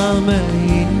இல்லாம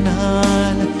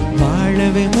என்னால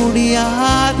வாழவே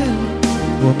முடியாது.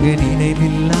 உங்க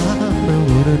நினைவில்லாம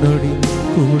ஒரு நொடி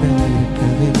கூட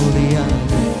இருக்கவே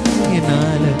முடியாது.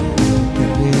 என்னால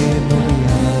இருக்கவே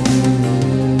முடியாது,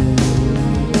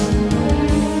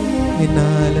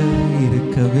 என்னால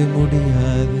இருக்கவே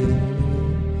முடியாது.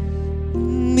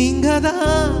 நீங்க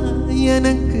தான்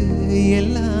எனக்கு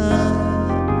எல்லாம்,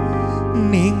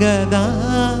 நீங்க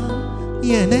தான்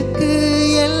எனக்கு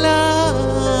எல்லாம்.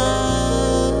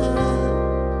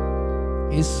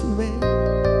 இயேசுவே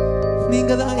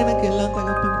நீங்க தான் எனக்கு எல்லாம்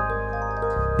தகப்பனே.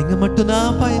 நீங்க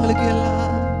மட்டும்தான்ப்பா எங்களுக்கு எல்லாம்.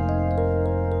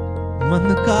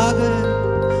 மண்ணுக்காக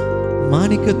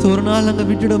மாணிக்கத்தை ஒரு நாள் நாங்க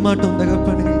விட்டுட மாட்டோம்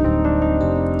தகப்பனே.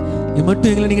 இது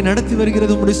மட்டும் எங்களை நீங்க நடத்தி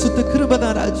வருகிறது உங்களுடைய சுத்த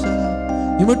கிருபைதான் ராஜா.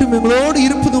 இது மட்டும் எங்களோடு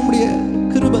இருப்பது உங்களுடைய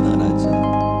கிருபைதான் ராஜா.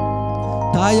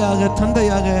 தாயாக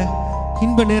தந்தையாக,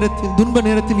 இன்ப நேரத்தில் துன்ப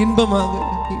நேரத்தில் இன்பமாக,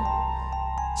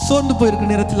 சோர்ந்து போயிருக்கிற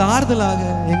நேரத்தில் ஆறுதலாக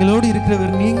எங்களோடு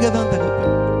இருக்கிறவர் நீங்க தான்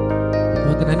தகப்பன்.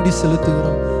 நமக்கு நன்றி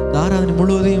செலுத்துகிறோம். ஆராதனை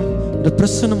முழுவதையும் இந்த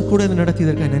பிரசனம் கூட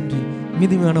நடத்தியதற்காக நன்றி.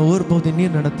 மீதியான ஒவ்வொரு பகுதியை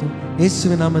நீர் நடத்தும்.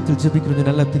 இயேசுவின் நாமத்தில் ஜெபிக்கிறது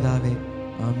நல்ல பிதாவே,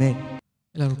 ஆமென்.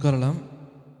 எல்லாரும் உட்காரலாம்.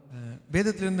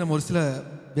 வேதத்திலிருந்து நம்ம ஒரு சில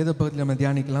வேத பகுதியில் நம்ம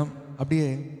தியானிக்கலாம். அப்படியே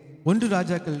 1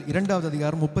 ராஜாக்கள் 2வது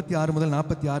அதிகாரம் 36 முதல்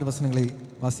 46 வசனங்களை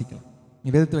வாசிக்கலாம். நீ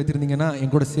வேதத்தை வைத்திருந்தீங்கன்னா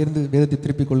என் கூட சேர்ந்து வேதத்தை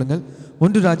திருப்பிக் கொள்ளுங்கள்.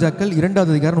 1 ராஜாக்கள்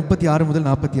 2வது அதிகாரம் 36 முதல்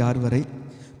 46 வரை.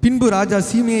 பின்பு ராஜா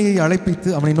சீமேயை அழைப்பித்து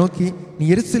அவனை நோக்கி, நீ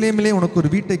எருசலேமிலே உனக்கு ஒரு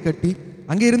வீட்டை கட்டி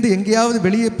அங்கே இருந்து எங்கேயாவது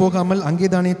வெளியே போகாமல்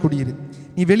அங்கேதானே குடியிரு.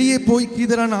 நீ வெளியே போய்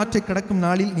கீதரான் ஆற்றை கடக்கும்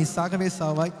நாளில் நீ சாகவே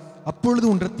சாவாய். அப்பொழுது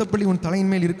உன் இரத்தப்பழி உன்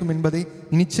தலையின் மேல் இருக்கும் என்பதை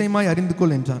நீ நிச்சயமாய் அறிந்து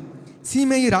கொள் என்றான்.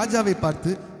 சீமேயி ராஜாவை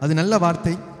பார்த்து, அது நல்ல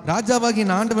வார்த்தை, ராஜாவாகிய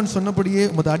ஆண்டவன் சொன்னபடியே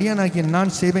உமது அடியானாகிய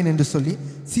நான் செய்வேன் என்று சொல்லி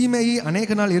சீமேயி அநேக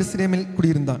நாள் எருசலேமில்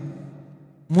குடியிருந்தான்.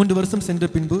 3 வருஷம் சென்ற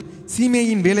பின்பு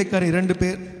சீமேயின் வேலைக்காரர் 2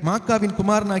 பேர் மாக்காவின்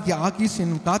குமாரனாகிய ஆகீஸ்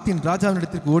என்னும் காத்தின்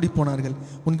ராஜாவினிடத்திற்கு ஓடி போனார்கள்.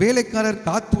 உன் வேலைக்காரர்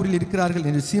காத்தூரில் இருக்கிறார்கள்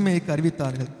என்று சீமேயிக்கு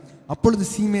அறிவித்தார்கள். அப்பொழுது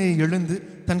சீமேயை எழுந்து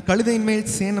தன் கழுதையின்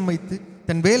மேல் சேணம் வைத்து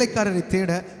தன் வேலைக்காரரை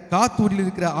தேட காத் ஊரில்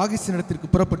இருக்கிற ஆகிசின் இடத்திற்கு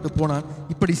புறப்பட்டு போனான்.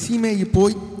 இப்படி சீமேயி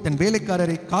போய் தன்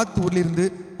வேலைக்காரரை காத் ஊரிலிருந்து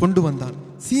கொண்டு வந்தான்.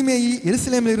 சீமேயி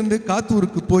எருசலேமிலிருந்து காத்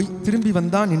ஊருக்கு போய் திரும்பி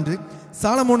வந்தான் என்று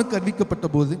சாலமோனுக்கு அறிவிக்கப்பட்ட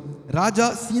போது ராஜா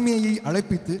சீமேயை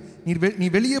அழைப்பித்து, நீ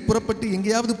வெளியே புறப்பட்டு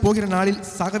எங்கேயாவது போகிற நாளில்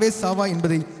சாகவே சாவா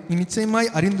என்பதை நீ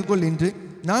நிச்சயமாய் அறிந்து கொள் என்று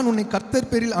நான் உன்னை கர்த்தர்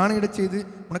பேரில் ஆணையிடச் செய்து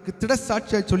உனக்கு திட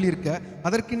சாட்சியாய் சொல்லியிருக்க,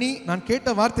 அதற்கு நீ நான்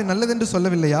கேட்ட வார்த்தை நல்லதென்று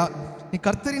சொல்லவில்லையா? நீ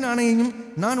கர்த்தரின் ஆணையையும்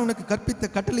நான் உனக்கு கற்பித்த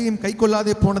கட்டளையும் கை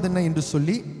கொள்ளாதே போனதென்ன என்று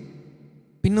சொல்லி,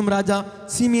 பின்னும் ராஜா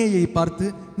சீமேயை பார்த்து,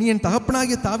 நீ என்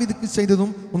தகப்பனாகிய தாவீதுக்கு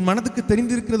செய்ததும் உன் மனதுக்கு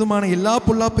தெரிந்திருக்கிறதுமான எல்லா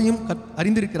பொல்லாப்பையும்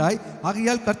அறிந்திருக்கிறாய்.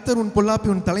 ஆகையால் கர்த்தர் உன் பொல்லாப்பை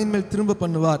உன் தலையின் மேல் திரும்ப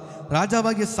பண்ணுவார்.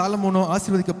 ராஜாவாகிய சாலமோனோ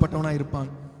ஆசீர்வதிக்கப்பட்டவனாய் இருப்பான்.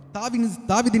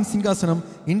 தாவீதின் சிங்காசனம்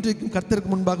இன்றைக்கும்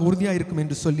கர்த்தருக்கு முன்பாக உறுதியாக இருக்கும்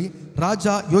என்று சொல்லி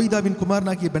ராஜா யோய்தாவின்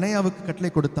குமாரனாகிய பெனாயாவுக்கு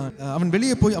கட்டளை கொடுத்தான். அவன்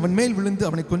வெளியே போய் அவன் மேல் விழுந்து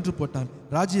அவனை கொன்று போட்டான்.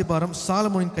 ராஜ்யபாரம்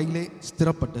சாலமோனின் கையிலே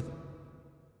ஸ்திரப்பட்டது.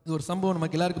 இது ஒரு சம்பவம்,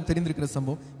 நமக்கு எல்லாருக்கும் தெரிந்திருக்கிற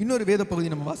சம்பவம். இன்னொரு வேத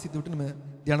பகுதி நம்ம வாசித்து விட்டு நம்ம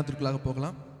தியானத்திற்குள்ளாக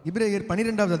போகலாம். எபிரேயர்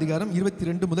 12வது அதிகாரம்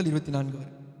 22 முதல் 24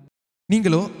 வரை.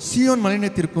 நீங்களோ சீயோன்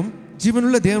மலையினத்திற்கும்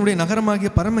ஜீவனுள்ள தேவனுடைய நகரமாகிய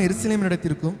பரம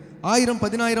எருசலேமினிடத்திற்கும்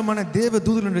 1000-10,000 தேவ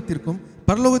தூதர்களிடத்திற்கும்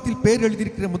பரலோகத்தில் பேர்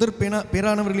எழுதியிருக்கிற முதற்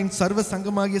பேரானவர்களின் சர்வ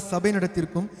சங்கமாகிய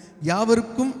சபையினிடத்திற்கும்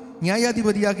யாவருக்கும்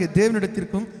நியாயாதிபதியாகிய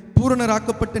தேவனிடத்திற்கும்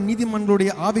பூரணராக்கப்பட்ட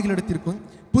நீதிமன்றங்களுடைய ஆவிகளிடத்திற்கும்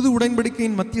புது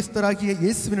உடன்படிக்கையின் மத்தியஸ்தராகிய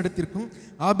இயேசுவினிடத்திற்கும்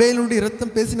ஆபேலுடைய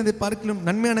இரத்தம் பேசினதை பார்க்கிலும்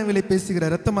நன்மையானவைகளை பேசுகிற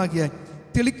இரத்தமாகிய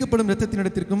தெளிக்கப்படும்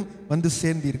இரத்தத்தினிடத்திற்கும் வந்து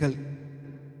சேர்ந்தீர்கள்.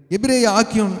 எபிரேய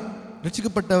ஆக்கியோன்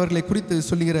ரட்சிக்கப்பட்டவர்களை குறித்து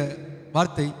சொல்லுகிற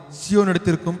வார்த்தை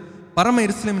சியோனிடத்திற்கும் பரம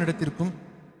எருசலேமினிடத்திற்கும்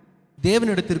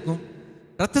தேவனிடத்திற்கும்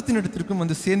இரத்தத்தினிடத்திற்கும்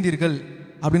வந்து சேர்ந்தீர்கள்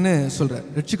அப்படின்னு சொல்றார்.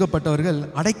 ரட்சிக்கப்பட்டவர்கள்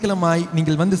அடைக்கலமாய்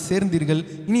நீங்கள் வந்து சேர்ந்தீர்கள்,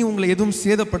 இனி உங்களை எதுவும்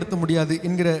சேதப்படுத்த முடியாது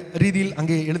என்கிற ரீதியில்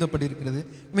அங்கே எழுதப்பட்டிருக்கிறது.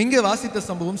 நம்ம இங்கே வாசித்த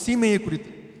சம்பவம் சீமேயை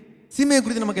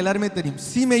குறித்து நமக்கு எல்லாருமே தெரியும்.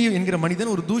 சீமேயு என்கிற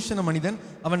மனிதன் ஒரு தூஷண மனிதன்.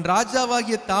 அவன்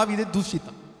ராஜாவாகிய தாவீதை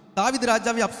தூஷித்தான். தாவீது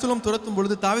ராஜாவை அப்சலோம் துரத்தும்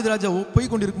பொழுது தாவீது ராஜா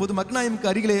போய் கொண்டிருக்கும் போது மக்னாயிமுக்கு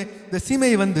அருகிலே இந்த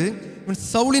சீமேயை வந்து, இவன்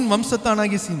சவுலின்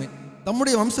வம்சத்தானாகிய சீமை,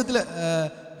 நம்முடைய வம்சத்தில்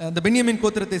அந்த பென்யமீன்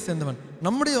கோத்திரத்தை சேர்ந்தவன்,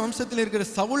 நம்முடைய வம்சத்தில் இருக்கிற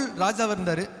சவுல் ராஜாவாக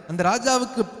இருந்தார், அந்த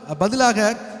ராஜாவுக்கு பதிலாக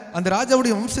அந்த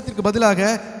ராஜாவுடைய வம்சத்திற்கு பதிலாக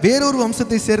வேறொரு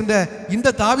வம்சத்தை சேர்ந்த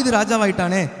இந்த தாவீது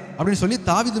ராஜாவாயிட்டானே அப்படின்னு சொல்லி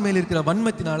தாவீது மேல் இருக்கிற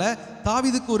வன்மத்தினால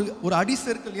தாவீதுக்கு ஒரு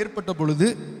அடிசேர்க்கல் ஏற்பட்ட பொழுது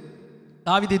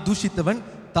தாவீதை தூஷித்தவன்,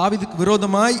 தாவீதுக்கு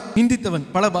விரோதமாய் நிந்தித்தவன்,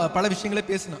 பல விஷயங்களை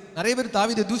பேசினான். நிறைய பேர்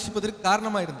தாவீதை தூஷிப்பதற்கு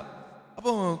காரணமாக இருந்தான்.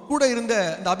 அப்போ கூட இருந்த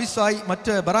இந்த அபிசாய்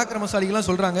மற்ற பராக்கிரமசாலிகள்லாம்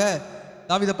சொல்றாங்க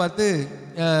தாவீதை பார்த்து,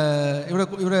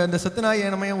 இவரை இந்த சத்துனாயை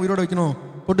நம்ம உயிரோட வைக்கணும்,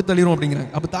 போட்டு தள்ளிடும்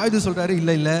அப்படிங்கிறாங்க. அப்போ தாவீது சொல்றாரு,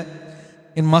 இல்லை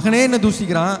என் மகனே என்ன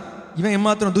தூஷிக்கிறான், இவன்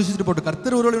எம்மாத்திரம் தூஷிச்சுட்டு போட்டோம்,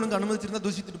 கர்த்தர் ஒருவேளை இவனுக்கு அனுமதிச்சிருந்தா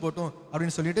தூஷித்துட்டு போட்டோம்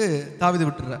அப்படின்னு சொல்லிட்டு தாவீதை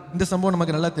விட்டுறார். இந்த சம்பவம்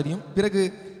நமக்கு நல்லா தெரியும். பிறகு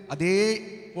அதே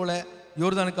போல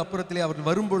யோர்தானுக்கு அப்புறத்திலே அவர்கள்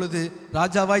வரும் பொழுது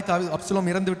ராஜாவாய் அப்சலோம்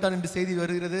இறந்து விட்டான் என்று செய்தி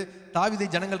வருகிறது. தாவீதை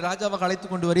ஜனங்கள் ராஜாவாக அழைத்து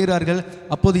கொண்டு வருகிறார்கள்.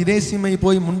 அப்போது இதே சீமை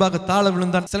போய் முன்பாக தாழ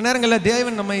விழுந்தான். சில நேரங்களில்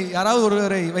தேவன் நம்மை யாராவது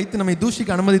ஒருவரை வைத்து நம்மை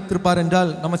தூஷிக்க அனுமதித்திருப்பார்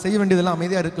என்றால் நம்ம செய்ய வேண்டியதெல்லாம்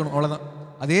அமைதியாக இருக்கணும், அவ்வளோதான்.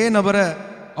 அதே நபரை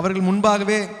அவர்கள்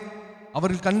முன்பாகவே,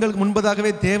 அவர்கள் கண்களுக்கு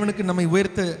முன்பதாகவே தேவனுக்கு நம்மை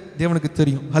உயர்த்த தேவனுக்கு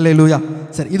தெரியும். ஹல்லேலூயா.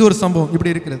 சரி, இது ஒரு சம்பவம்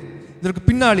இப்படி இருக்கிறது. இதற்கு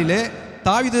பின்னாளிலே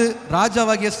தாவீது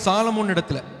ராஜாவாகிய சாலமோன்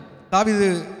இடத்துல, தாவீது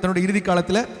தன்னுடைய இறுதி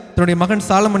காலத்தில் தன்னுடைய மகன்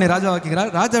சாலமோனை ராஜாவாக்குகிறார்.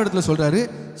 ராஜா இடத்துல சொல்றாரு,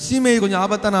 சீமையை கொஞ்சம்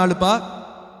ஆபத்தான ஆளுப்பா,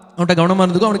 அவன்கிட்ட கவனமா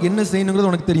இருந்துக்கும், அவனுக்கு என்ன செய்யணுங்கிறது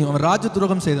உனக்கு தெரியும், அவன் ராஜ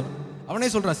துரோகம் செய்தவன். அவனே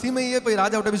சொல்றான், சீமையே போய்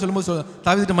ராஜாவிட்ட போய் சொல்லும்போது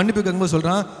தாவீதுட்ட மன்னிப்பு கேட்கும்போது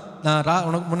சொல்றான்,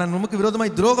 நான் நமக்கு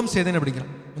விரோதமாய் துரோகம் செய்தேன்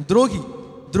அப்படிங்கிறான்.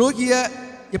 துரோகிய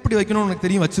எப்படி வைக்கணும்னு உனக்கு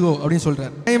தெரியும், வச்சுக்கோ அப்படின்னு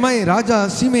சொல்றாரு. நியாயமாய் ராஜா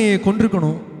சீமையை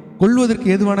கொன்றிருக்கணும்,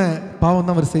 கொல்வதற்கு ஏதுவான பாவம்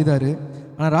தான் அவர் செய்தாரு.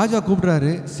 ஆனால் ராஜா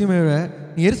கூப்பிடுறாரு சீமையை,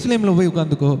 நீ எருசலேமில் போய்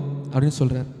உட்காந்துக்கோ அப்படின்னு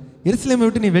சொல்றாரு. எருசலேமை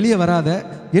விட்டு நீ வெளியே வராத,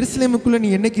 எருசலேமுக்குள்ளே நீ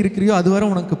என்னைக்கு இருக்கிறியோ அதுவரை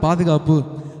உனக்கு பாதுகாப்பு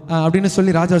அப்படின்னு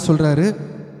சொல்லி ராஜா சொல்கிறாரு.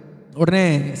 உடனே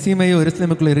சீமையோ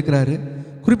எருசலேமுக்குள்ளே இருக்கிறாரு.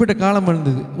 குறிப்பிட்ட காலம்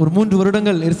இருந்தது, ஒரு 3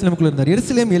 வருடங்கள் எருசலேமுக்குள்ளே இருந்தார்.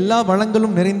 எருசலேம் எல்லா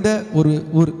வளங்களும் நிறைந்த ஒரு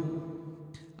ஊர்.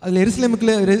 அதில்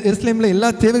எருசலேமில் எல்லா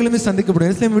தேவைகளுமே சந்திக்கப்படும்.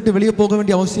 எருசலேம் விட்டு வெளியே போக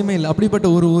வேண்டிய அவசியமே இல்லை, அப்படிப்பட்ட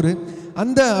ஒரு ஊர்.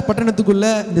 அந்த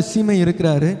பட்டணத்துக்குள்ளே இந்த சீமை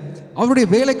இருக்கிறாரு. அவருடைய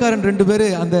வேலைக்காரன் 2 பேர்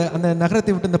அந்த அந்த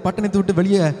நகரத்தை விட்டு, அந்த பட்டணத்தை விட்டு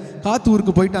வெளியே காத்து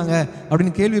ஊருக்கு போயிட்டாங்க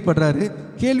அப்படின்னு கேள்விப்படுறாரு.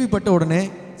 கேள்விப்பட்ட உடனே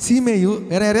சீமேயு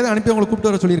வேற யாரையாவது அனுப்பி அவங்களை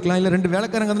கூப்பிட்டு வர சொல்லியிருக்கலாம், இல்லை 2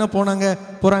 வேலைக்காரங்க தான்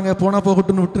போனால்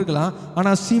போகட்டும்னு விட்டுருக்கலாம்.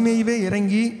 ஆனால் சீமேயுவே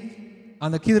இறங்கி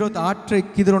அந்த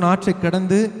கீதரோன் ஆற்றை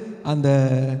கடந்து அந்த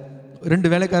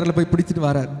 2 வேலைக்காரில் போய் பிடிச்சிட்டு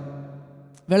வரார்.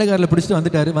 வேலைக்காரில் பிடிச்சிட்டு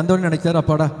வந்துட்டாரு. வந்தோடனே நினைச்சார்,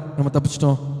 அப்பாடா நம்ம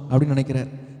தப்பிச்சிட்டோம் அப்படின்னு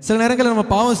நினைக்கிறார். சில நேரங்களில் நம்ம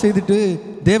பாவம் செய்துட்டு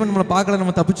தேவன் நம்மளை பார்க்கல,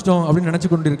 நம்ம தப்பிச்சிட்டோம் அப்படின்னு நினச்சி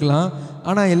கொண்டு இருக்கலாம்.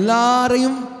 ஆனால்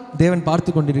எல்லாரையும் தேவன்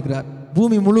பார்த்து கொண்டிருக்கிறார்.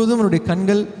 பூமி முழுவதும் அவருடைய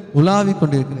கண்கள் உலாவி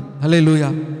கொண்டிருக்கிறது. ஹல்லேலூயா.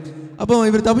 அப்போ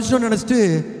இவர் தப்பிச்சிட்டோம்னு நினச்சிட்டு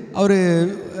அவர்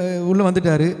உள்ளே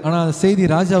வந்துட்டார். ஆனால் செய்தி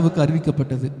ராஜாவுக்கு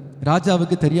அறிவிக்கப்பட்டது.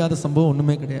 ராஜாவுக்கு தெரியாத சம்பவம்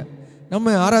ஒன்றுமே கிடையாது.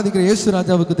 நம்ம ஆராதிக்கிற இயேசு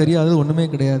ராஜாவுக்கு தெரியாதது ஒன்றுமே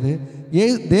கிடையாது.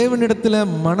 தேவனிடத்தில்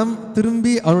மனம்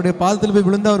திரும்பி அவருடைய பாதத்தில் போய்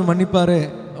விழுந்து அவர்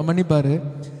மன்னிப்பார்.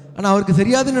 ஆனால் அவருக்கு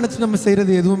தெரியாதுன்னு நினச்சி நம்ம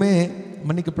செய்கிறது எதுவுமே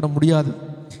மன்னிக்கப்பட முடியாது.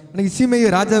 அன்றைக்கி சீமையை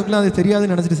ராஜாவுக்குலாம் அது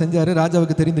தெரியாதுன்னு நினச்சிட்டு செஞ்சார்.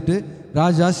 ராஜாவுக்கு தெரிந்துட்டு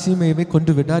ராஜா சீமையை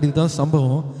கொண்டு விட்டார். இதுதான்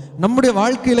சம்பவம். நம்முடைய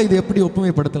வாழ்க்கையில் இதை எப்படி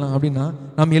ஒப்புமைப்படுத்தலாம் அப்படின்னா,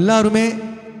 நாம் எல்லாருமே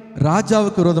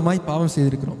ராஜாவுக்கு விரோதமாய் பாவம்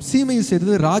செய்திருக்கிறோம். சீமையை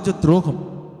செய்தது ராஜ துரோகம்.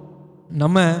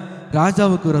 நம்ம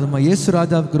ராஜாவுக்கு விரோதமாய், இயேசு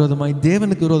ராஜாவுக்கு விரோதமாய்,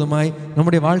 தேவனுக்கு விரோதமாய்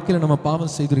நம்முடைய வாழ்க்கையில் நம்ம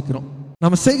பாவம் செய்திருக்கிறோம்.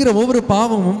 நம்ம செய்கிற ஒவ்வொரு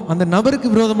பாவமும் அந்த நபருக்கு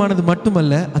விரோதமானது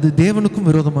மட்டுமல்ல, அது தேவனுக்கும்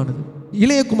விரோதமானது.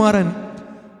 இளைய குமாரன்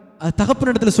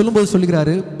தகப்பனிடத்தில் சொல்லும்போது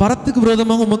சொல்லுகிறாரு, பரத்துக்கு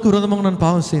விரோதமாக உமக்கு விரோதமாக நான்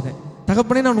பாவம் செய்தேன்.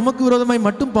 தகப்பனே, நான் உமக்கு விரோதமாய்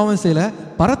மட்டும் பாவம் செய்யல,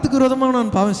 பரத்துக்கு விரோதமாக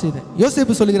நான் பாவம் செய்தேன்.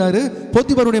 யோசேப்பு சொல்லுகிறாரு,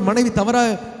 போத்திபாருடைய மனைவி தவறா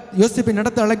யோசேப்பை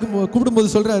நடத்த கூப்பிடும்போது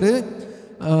சொல்றாரு,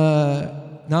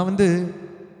 நான்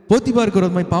போத்திபாருக்கு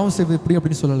விரோதமாய் பாவம் செய்வது எப்படி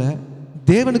அப்படின்னு சொல்லலை,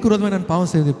 தேவனுக்கு விரோதமாய் நான் பாவம்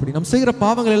செய்வது எப்படி. நம்ம செய்கிற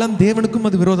பாவங்கள் எல்லாம் தேவனுக்கும்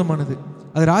அது விரோதமானது,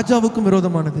 அது ராஜாவுக்கும்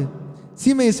விரோதமானது.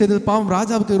 சீமையை செய்தது பாவம்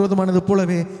ராஜாவுக்கு விரோதமானது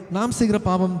போலவே நாம் செய்கிற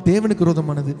பாவம் தேவனுக்கு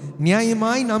விரோதமானது.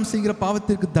 நியாயமாய் நாம் செய்கிற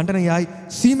பாவத்திற்கு தண்டனையாய்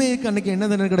சீமைக்கு அன்னைக்கு என்ன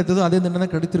தண்டனை கிடைத்ததோ அதே தண்டனை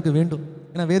கிடைத்திருக்க வேண்டும்.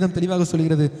 ஏன்னா வேதம் தெளிவாக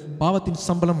சொல்கிறது, பாவத்தின்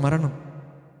சம்பளம் மரணம்.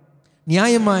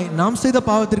 நியாயமாய் நாம் செய்த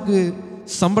பாவத்திற்கு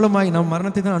சம்பளமாய் நாம்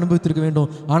மரணத்தை தான் அனுபவித்திருக்க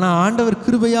வேண்டும். ஆனால் ஆண்டவர்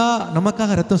கிருபையா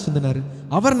நமக்காக ரத்தம் சிந்தினார்.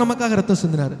 அவர் நமக்காக ரத்தம்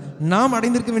சிந்தினார். நாம்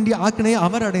அடைந்திருக்க வேண்டிய ஆக்கினையை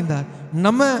அவர் அடைந்தார்.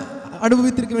 நம்ம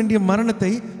அனுபவித்திருக்க வேண்டிய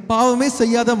மரணத்தை, பாவமே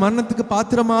செய்யாத மரணத்துக்கு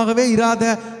பாத்திரமாகவே இராத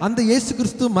அந்த இயேசு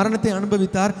கிறிஸ்து மரணத்தை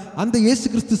அனுபவித்தார். அந்த இயேசு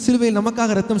கிறிஸ்து சிலுவையில்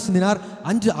நமக்காக ரத்தம் சிந்தினார்.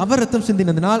 அன்று அவர் ரத்தம்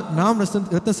சிந்தினதினால் நாம்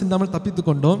ரத்தம் சிந்தாமல் தப்பித்து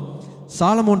கொண்டோம்.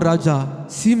 சாலமோன் ராஜா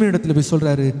சீமையிடத்தில் போய்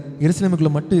சொல்றாரு,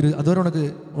 எருசலேமுக்குள்ள மட்டும் இரு, அதுவரை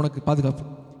உனக்கு பாதுகாப்பு.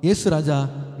 இயேசு ராஜா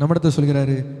நம்மிடத்தில்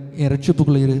சொல்கிறாரு, என்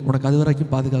ரட்சிப்புக்குள்ள இரு, உனக்கு அது வரைக்கும்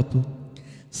பாதுகாப்பு.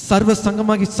 சர்வ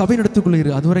சங்கமாகி சபை நடத்துக்குள்ள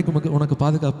இரு, அதுவரைக்கும் உனக்கு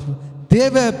பாதுகாப்பு.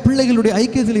 தேவ பிள்ளைகளுடைய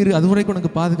ஐக்கியத்தில் இரு, அதுவரைக்கும்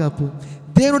உனக்கு பாதுகாப்பு.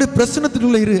 தேவனுடைய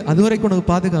பிரசன்னத்துக்குள்ள இரு, அதுவரைக்கும் உனக்கு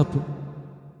பாதுகாப்பு.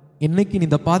 என்னைக்கு நீ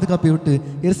இந்த பாதுகாப்பை விட்டு,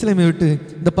 எருசலேமை விட்டு,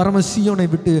 இந்த பரம சீயோனை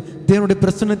விட்டு, தேவனுடைய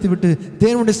பிரசன்னத்தை விட்டு,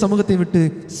 தேவனுடைய சமூகத்தை விட்டு,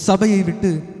 சபையை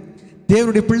விட்டு,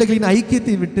 தேவனுடைய பிள்ளைகளின்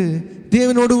ஐக்கியத்தை விட்டு,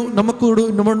 தேவனோடு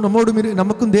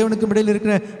நமக்கும் தேவனுக்கும் இடையில்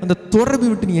இருக்கிற அந்த தொடர்பை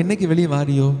விட்டு நீ என்னைக்கு வெளியே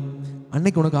வாரியோ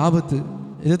அன்னைக்கு உனக்கு ஆபத்து.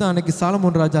 இதுதான் அன்னைக்கு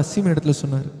சாலமோன் ராஜா சீமை இடத்துல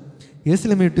சொன்னார்,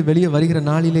 எருசலேமை விட்டு வெளியே வருகிற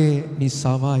நாளிலே நீ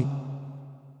சாவாய்.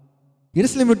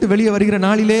 எருசலேமை விட்டு வெளியே வருகிற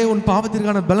நாளிலே உன்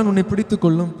பாவத்திற்கான பலன் உன்னை பிடித்துக்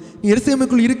கொள்ளும். நீ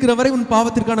எருசலேமுக்குள் இருக்கிற வரை உன்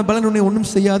பாவத்திற்கான பலன் உன்னை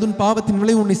ஒன்றும் செய்யாது, உன் பாவத்தின்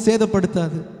விளைவு உன்னை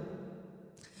சேதப்படுத்தாது.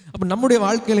 அப்போ நம்முடைய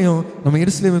வாழ்க்கையிலையும் நம்ம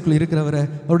எருசலேமுக்குள் இருக்கிறவரை,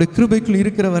 அவருடைய கிருபைக்குள்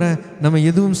இருக்கிறவரை நம்ம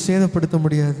எதுவும் சேதப்படுத்த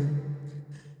முடியாது.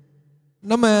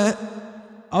 நம்ம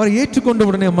அவரை ஏற்றுக்கொண்ட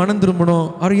உடனே மனம் திரும்பணும்.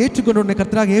 அவரை ஏற்றுக்கொண்ட உடனே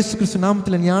கர்த்தராகிய இயேசு கிறிஸ்து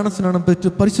நாமத்தில் ஞான ஸ்நானம் பெற்று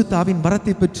பரிசுத்த ஆவியின்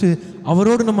வரத்தை பெற்று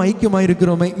அவரோடு நம்ம ஐக்கியமாக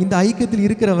இருக்கிறோமே, இந்த ஐக்கியத்தில்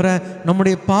இருக்கிறவரை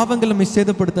நம்முடைய பாவங்கள் நம்மை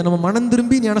சேதப்படுத்த, நம்ம மனம்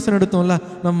திரும்பி ஞானஸ்நானம் எடுத்தோம்ல,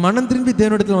 நம்ம மனம் திரும்பி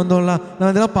தேவனிடத்தில் வந்தோம்ல,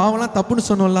 நம்ம இதெல்லாம் பாவம்லாம் தப்புன்னு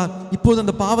சொன்னோம்ல, இப்போது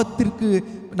அந்த பாவத்திற்கு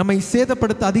நம்மை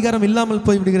சேதப்படுத்த அதிகாரம் இல்லாமல்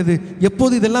போய்விடுகிறது.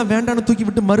 எப்போது இதெல்லாம் வேண்டான்னு தூக்கி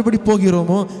விட்டு மறுபடி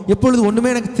போகிறோமோ, எப்பொழுது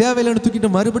ஒன்றுமே எனக்கு தேவையில்லைன்னு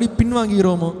தூக்கிட்டு மறுபடி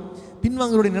பின்வாங்குகிறோமோ,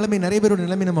 பின்வாங்களுடைய நிலைமை நிறைய பேருடைய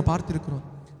நிலைமை நம்ம பார்த்துருக்கிறோம்.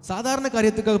 சாதாரண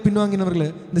காரியத்துக்காக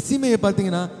பின்வாங்கினவர்கள் இந்த சீமையை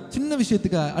பார்த்தீங்கன்னா, சின்ன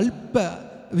விஷயத்துக்கு அல்ப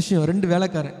விஷயம், 2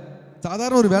 வேலைக்காரன்,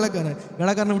 சாதாரண ஒரு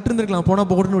வேலைக்காரனை விட்டுருந்துருக்கலாம், போனால்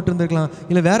போகணும்னு விட்டுருந்துருக்கலாம்,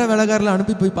 இல்லை வேற வேலைக்காரில்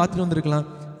அனுப்பி போய் பார்த்துட்டு வந்திருக்கலாம்.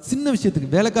 சின்ன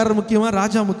விஷயத்துக்கு வேலைக்காரர் முக்கியமா,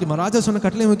 ராஜா முக்கியமா, ராஜா சொன்ன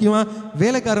கட்டளை முக்கியமா,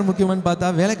 வேலைக்காரன் முக்கியமானு பார்த்தா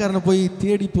வேலைக்காரனை போய்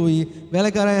தேடி போய்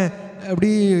வேலைக்காரன் அப்படி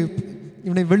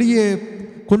இவனை வெளியே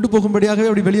கொண்டு போகும்படியாகவே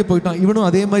அப்படி வெளியே போயிட்டான். இவனும்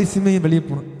அதே மாதிரி சீமையும் வெளியே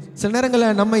போனான். சில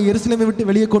நேரங்களில் நம்ம எருசலேமை விட்டு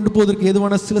வெளியே கொண்டு போவதற்கு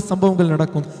ஏதுவான சில சம்பவங்கள்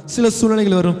நடக்கும், சில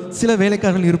சூழ்நிலைகள் வரும், சில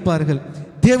வேலைக்காரர்கள் இருப்பார்கள்.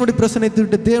 தேவனுடைய பிரசன்னத்தை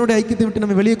விட்டு, தேவனுடைய ஐக்கியத்தை விட்டு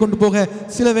நம்ம வெளியே கொண்டு போக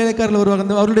சில வேலைக்காரர்கள்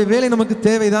வருவாங்க. அவருடைய வேலை நமக்கு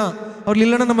தேவைதான், அவர்கள்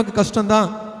இல்லைன்னா நமக்கு கஷ்டம்தான்.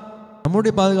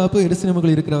 நம்முடைய பாதுகாப்பு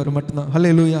எருசலேமுக்குள் இருக்கிறவர் மட்டும்தான்.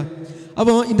 ஹல்லேலூயா.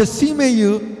 அப்போ இந்த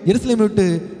சீமையும் எருசலேமை விட்டு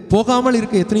போகாமல்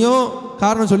இருக்க எத்தனையோ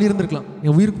காரணம் சொல்லியிருந்திருக்கலாம்.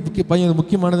 என் உயிருக்கு பையன்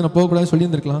முக்கியமானது, நான் போகக்கூடாதுன்னு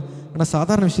சொல்லியிருந்திருக்கலாம். ஆனால்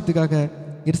சாதாரண விஷயத்துக்காக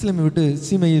எருசலேமை விட்டு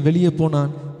சீமையை வெளியே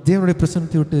போனான். தேவனுடைய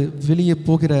பிரசன்னத்தை விட்டு வெளியே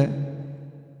போகிற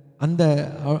அந்த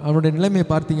அவனுடைய நிலைமையை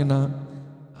பார்த்தீங்கன்னா,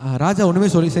 ராஜா ஒன்றுமே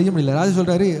செய்ய முடியல. ராஜா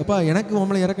சொல்கிறாரு, அப்பா எனக்கு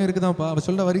உங்களை இறக்கம் இருக்குதான்ப்பா. அவர்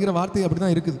சொல்ல வருகிற வார்த்தை அப்படி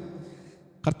தான் இருக்குது.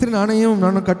 கர்த்தரின் ஆணையும்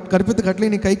நான் கற்பித்த கட்டளை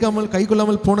நீ கை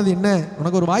கொள்ளாமல் போனது என்ன?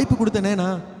 உனக்கு ஒரு வாய்ப்பு கொடுத்தேனே,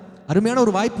 நான் அருமையான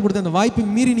ஒரு வாய்ப்பு கொடுத்தேன், அந்த வாய்ப்பை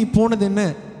மீறி நீ போனது என்ன?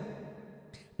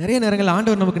 நிறைய நேரங்கள்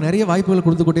ஆண்டவர் நமக்கு நிறைய வாய்ப்புகள்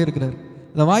கொடுத்து கொண்டே இருக்கிறார்.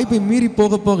 அந்த வாய்ப்பை மீறி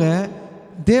போக போக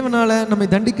தேவனால் நம்மை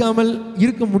தண்டிக்காமல்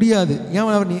இருக்க முடியாது. ஏன்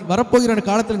அவர் வரப்போகிற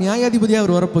காலத்தில் நியாயாதிபதியாக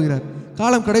அவர் வரப்போகிறார்.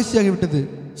 காலம் கடைசியாகி விட்டது.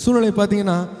 சூழ்நிலை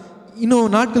பார்த்தீங்கன்னா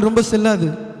இன்னும் நாட்கள் ரொம்ப செல்லாது.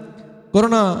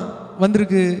 கொரோனா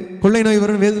வந்திருக்கு, கொள்ளை நோய்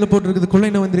வரும்னு வேதத்தில் போட்டிருக்குது, கொள்ளை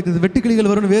நோய் வந்திருக்குது. வெட்டுக்கிளிகள்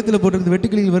வரும்னு வேதத்தில் போட்டிருக்குது,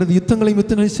 வெட்டுக்கிளிகள் வருது.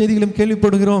 யுத்தங்களையும் செய்திகளையும்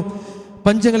கேள்விப்படுகிறோம்,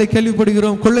 பஞ்சங்களை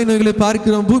கேள்விப்படுகிறோம், கொள்ளை நோய்களை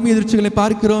பார்க்கிறோம், பூமி எதிர்ச்சிகளை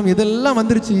பார்க்கிறோம். இதெல்லாம்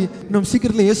வந்துருச்சு. இன்னும்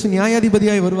சீக்கிரத்தில் இயேசு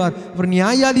நியாயாதிபதியாய் வருவார். அவர்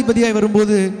நியாயாதிபதியாய்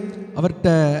வரும்போது அவர்கிட்ட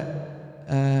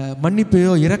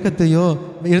மன்னிப்பையோ இரக்கத்தையோ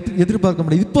எதிர்பார்க்க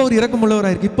முடியாது. இப்போ அவர் இரக்கம்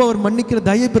உள்ளவராக இருக்கு, இப்போ அவர் மன்னிக்கிற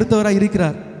தயை பெருத்தவராக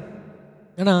இருக்கிறார்.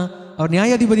 ஏன்னா அவர்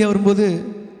நியாயாதிபதியாக வரும்போது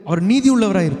அவர் நீதி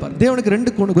உள்ளவராக இருப்பார். தேவனுக்கு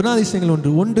 2 குணாதிசயங்கள் உண்டு.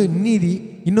 ஒன்று நீதி,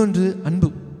 இன்னொன்று அன்பு.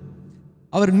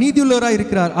 அவர் நீதி உள்ளவராக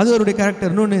இருக்கிறார், அது அவருடைய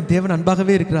கேரக்டர். இன்னொன்று தேவன்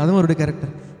அன்பாகவே இருக்கிறார், அதுவும் அவருடைய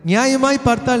கேரக்டர். நியாயமாய்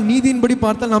பார்த்தால், நீதியின்படி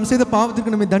பார்த்தால் நாம் செய்த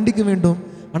பாவத்திற்கு நம்மை தண்டிக்க வேண்டும்.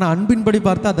 ஆனால் அன்பின்படி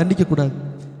பார்த்தால் தண்டிக்கக்கூடாது.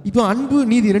 இப்போ அன்பு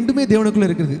நீதி ரெண்டுமே தேவனுக்குள்ளே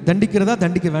இருக்குது. தண்டிக்கிறதா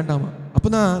தண்டிக்க வேண்டாமா? அப்போ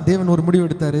தான் தேவன் ஒரு முடிவு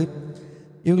எடுத்தார்.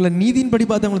 இவங்களை நீதியின்படி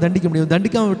பார்த்து அவங்களை தண்டிக்க முடியும்,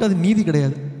 தண்டிக்காமல் விட்டால் அது நீதி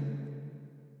கிடையாது.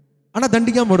 ஆனால்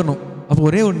தண்டிக்காமல் விடணும். அப்போ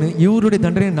ஒரே ஒன்று, இவருடைய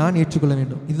தண்டனையை நான் ஏற்றுக்கொள்ள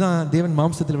வேண்டும். இதுதான் தேவன்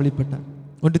மாம்சத்தில் வெளிப்பட்டார்.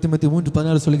 1 தீமோத்தேயு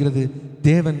 3:14 சொல்கிறது,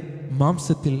 தேவன்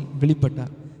மாம்சத்தில்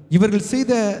வெளிப்பட்டார். இவர்கள்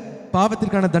செய்த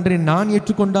பாவத்திற்கான தண்டனை நான்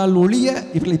ஏற்றுக்கொண்டால் ஒழிய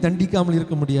இவர்களை தண்டிக்காமல்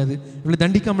இருக்க முடியாது. இவர்களை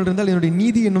தண்டிக்காமல் இருந்தால் என்னுடைய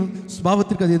நீதி என்னும்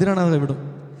சுபாவத்திற்கு அது எதிரானதாக விடும்.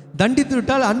 தண்டித்து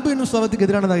விட்டால் அன்பு என்னும் சுபாவத்துக்கு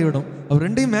எதிரானதாக விடும். அவர்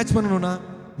ரெண்டையும் மேட்ச் பண்ணணும்னா,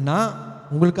 நான்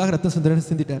உங்களுக்காக ரத்தம்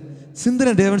சிந்திட்டேன்.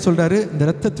 சிந்தின தேவன் சொல்றாரு, இந்த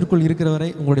ரத்தத்திற்குள் இருக்கிற வரை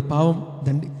உங்களுடைய பாவம்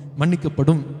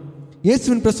மன்னிக்கப்படும்.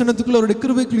 இயேசுவின் பிரசன்னத்துக்குள் அவருடைய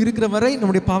கிருபைக்குள் இருக்கிற வரை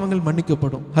நம்முடைய பாவங்கள்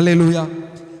மன்னிக்கப்படும். ஹல்லேலூயா.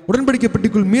 உடன்படிக்கை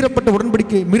பெட்டிக்குள்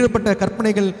மீறப்பட்ட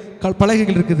கற்பனைகள்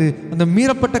பலகைகள் இருக்குது. அந்த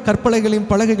மீறப்பட்ட கற்பனைகளையும்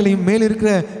பலகைகளையும் மேலே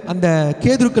இருக்கிற அந்த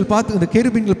கேதுருக்கள் பார்த்து, அந்த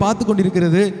கேருபீன்கள் பார்த்து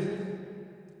கொண்டிருக்கிறது.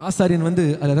 ஆசாரியன் வந்து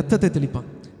அதில் ரத்தத்தை தெளிப்பான்.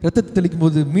 ரத்தத்தை தெளிக்கும்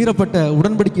போது மீறப்பட்ட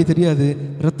உடன்படிக்கை தெரியாது,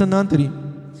 ரத்தம் தான் தெரியும்.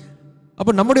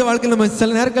 அப்போ நம்முடைய வாழ்க்கையில் நம்ம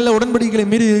சில நேரங்களில் உடன்படிக்கைகளை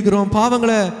மீறி இருக்கிறோம்,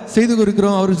 பாவங்களை செய்து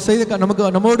இருக்கிறோம். அவர் செய்த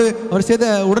நம்மோடு அவர் செய்த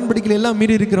உடன்படிக்கைகளை எல்லாம்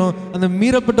மீறி இருக்கிறோம். அந்த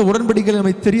மீறப்பட்ட உடன்படிக்கைகளை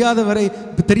நம்ம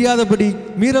தெரியாதபடி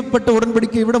மீறப்பட்ட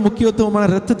உடன்படிக்கையை விட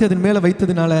முக்கியத்துவமான ரத்தத்தை அதன் மேலே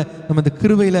வைத்ததுனால நம்ம இந்த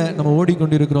கிருபையில் நம்ம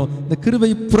ஓடிக்கொண்டிருக்கிறோம். இந்த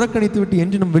கிருபை புறக்கணித்து விட்டு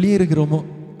என்று நம்ம வெளியேறுகிறோமோ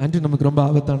அன்று நமக்கு ரொம்ப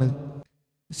ஆபத்தானது.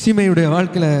 சீமையுடைய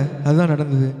வாழ்க்கையில் அதுதான்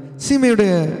நடந்தது.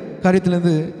 சீமையுடைய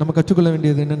காரியத்திலேருந்து நம்ம கற்றுக்கொள்ள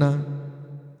வேண்டியது என்னென்னா,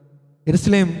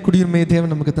 எருசலேம் குடியுரிமையை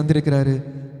தேவன் நமக்கு தந்திருக்கிறாரு.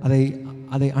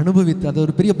 அதை அனுபவித்து, அது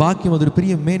ஒரு பெரிய பாக்கியம், அது ஒரு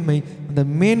பெரிய மேன்மை. அந்த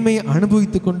மேன்மையை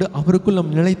அனுபவித்து கொண்டு அவருக்குள்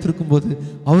நம்ம நிலைத்திருக்கும் போது,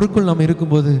 அவருக்குள் நாம்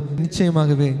இருக்கும்போது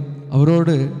நிச்சயமாகவே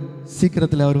அவரோடு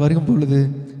சீக்கிரத்தில் அவர் வருகும் பொழுது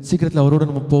சீக்கிரத்தில்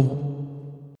அவரோடு நம்ம போவோம்.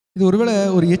 இது ஒருவேளை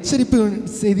ஒரு எச்சரிப்பு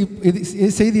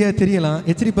செய்தியாக தெரியலாம்,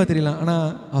 எச்சரிப்பாக தெரியலாம். ஆனால்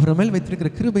அவர் மேல் வைத்திருக்கிற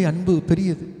கிருபை அன்பு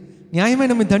பெரியது. நியாயமே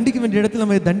நம்மை தண்டிக்க வேண்டிய இடத்துல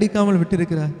நம்மை தண்டிக்காமல்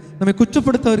விட்டிருக்கிறார். நம்மை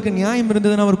குற்றப்படுத்த அவருக்கு நியாயம்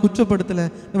இருந்ததுன்னா அவர் குற்றப்படுத்தலை.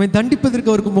 நம்மை தண்டிப்பதற்கு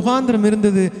அவருக்கு முகாந்திரம்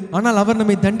இருந்தது, ஆனால் அவர்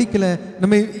நம்மை தண்டிக்கலை.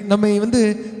 நம்மை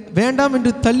வேண்டாம்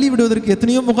என்று தள்ளி விடுவதற்கு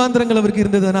எத்தனையோ முகாந்திரங்கள் அவருக்கு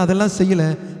இருந்தது, ஆனால் அதெல்லாம் செய்யலை.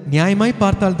 நியாயமாய்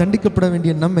பார்த்தால் தண்டிக்கப்பட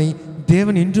வேண்டிய நம்மை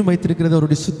தேவன் என்றும் வைத்திருக்கிறது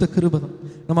அவருடைய சுத்த கிருபைதான்.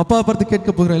 நம்ம அப்பாவை பார்த்து கேட்க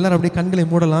போகிறோம். எல்லாரும் அப்படியே கண்களை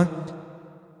மூடலாம்.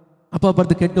 அப்பா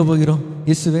பார்த்து கேட்க போகிறோம்,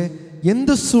 இயேசுவே,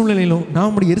 எந்த சூழ்நிலையிலும் நான்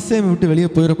உம்முடைய எருசலேமை விட்டு வெளியே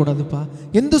போயிடக்கூடாதுப்பா.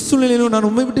 எந்த சூழ்நிலையிலும் நான்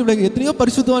உண்மை விட்டு விலகி, எத்தனையோ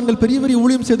பரிசுத்தவான்கள் பெரிய பெரிய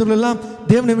ஊழியம் செய்தவர்கள் எல்லாம்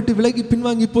தேவனை விட்டு விலகி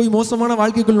பின்வாங்கி போய் மோசமான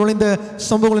வாழ்க்கைக்குள் நுழைந்த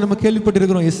சம்பவங்களை நம்ம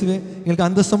கேள்விப்பட்டிருக்கிறோம். இயேசுவே, எங்களுக்கு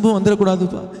அந்த சம்பவம்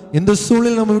வந்துடக்கூடாதுப்பா. எந்த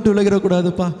சூழ்நிலை நம்ம விட்டு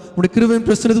விலகிடக்கூடாதுப்பா. உங்களுடைய கிருபையின்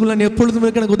பிரச்சனைக்குள்ள நான் எப்பொழுதும்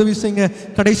எனக்கு உதவி செய்யுங்க.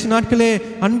 கடைசி நாட்களே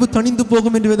அன்பு தணிந்து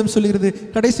போகும் என்று வேதம் சொல்கிறது.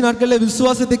 கடைசி நாட்களில்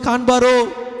விசுவாசத்தை காண்பாரோ.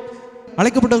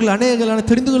 அழைக்கப்பட்டவர்கள் அநேகர்கள்,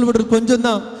 தெரிந்து கொள்வதற்கு கொஞ்சம்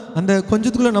தான். அந்த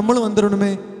கொஞ்சத்துக்குள்ள நம்மளும்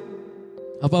வந்துடணுமே.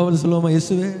 அப்பா அவர் சொல்லுவோமா,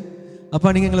 இயேசுவே அப்பா,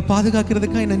 நீங்க எங்களை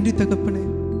பாதுகாக்கிறதுக்காக நன்றி தகப்பனே.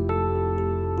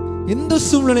 எந்த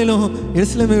சூழ்நிலையிலும்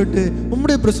எருசலேமை விட்டு,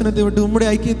 உம்முடைய பிரச்சனத்தை விட்டு, உம்முடைய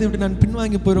ஐக்கியத்தை விட்டு நான்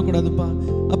பின்வாங்கி போயிடக்கூடாதுப்பா.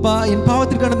 அப்பா, என்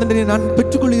பாவத்திற்கான தண்டனை நான்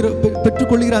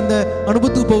பெற்றுக்கொள்கிற அந்த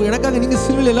அனுபவத்துக்கு போகும். எனக்காக நீங்க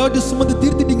சிலுவையில் எல்லாவற்றையும் சுமந்து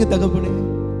தீர்த்திட்டீங்க தகப்பனே.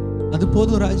 அது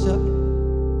போதும் ராஜா.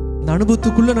 அந்த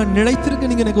அனுபவத்துக்குள்ள நான் நிலைத்திருக்க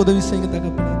நீங்க எனக்கு உதவி செய்யுங்க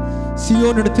தகப்பனே.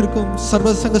 சியோன் இடத்திற்கும்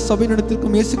சர்வசங்க சபை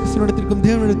இடத்திற்கும் இயேசு கிறிஸ்து இடத்திற்கும்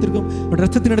தேவன் இடத்திற்கும்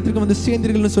ரத்தத்தின் இடத்திற்கும் வந்து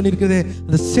சேர்ந்தீர்கள் சொல்லியிருக்கிறதே,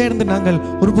 அதை சேர்ந்து நாங்கள்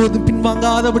ஒருபோதும்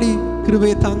பின்வாங்காதபடி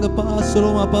கிருபையை தாங்கப்பா.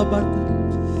 சொல்லுவோம் அப்பா பார்த்து,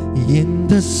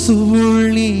 எந்த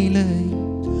சூழ்நிலை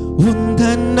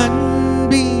உந்தன்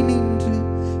அன்பினின்று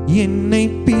என்னை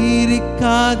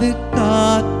பிரிக்காது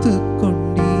காத்து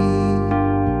கொண்டே.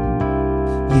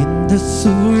 எந்த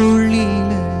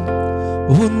சூழ்நிலை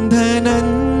உந்தன்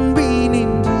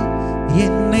அன்பினின்று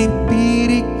என்னை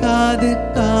பிரிக்காது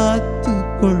காத்து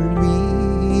கொள்வே.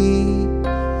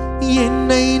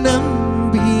 என்னை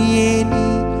நம்பியே நீ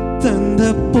தந்த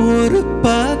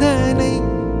பொறுப்பதனை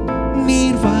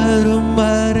நீர் வரும்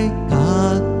வரை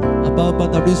அப்பா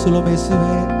பார்த்து அப்படியே சொல்லுவோம்,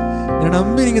 இயேசுவே, என்னை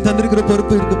நம்பி நீங்க தந்திருக்கிற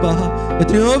பொறுப்பு இருக்குப்பா.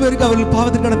 எத்தனையோ பேருக்கு அவர்கள்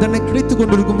பாவத்திற்கான தண்டனை கிடைத்து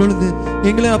கொண்டிருக்கும் பொழுது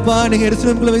எங்களை அப்பா நீங்க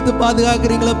எருசலேமுக்குள்ள வைத்து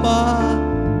பாதுகாக்கிறீங்களப்பா.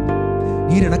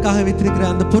 நீர் எனக்காக வைத்திருக்கிற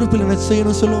அந்த பொறுப்பில் என்ன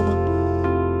செய்யணும் சொல்லுவோமா.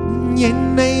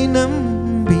 என்னை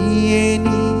நம்பியே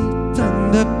நீ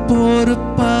தந்த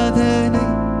பொறுப்பதனை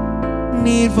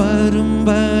நீர் வரும்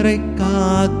வரை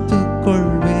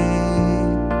காத்துக்கொள்வேன்.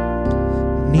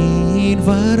 நீர்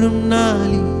வரும்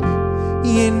நாளில்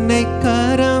என்னை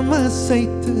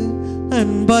கரமசைத்து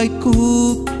அன்பாய்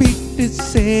கூப்பிட்டு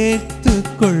சேர்த்து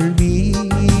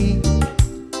கொள்வீர்.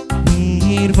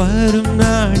 நீர் வரும்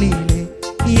நாளிலே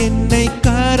என்னை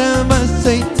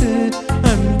கரமசைத்து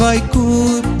அன்பாய்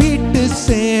கூப்பிட்டு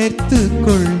சேர்த்து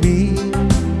கொள்வீர்.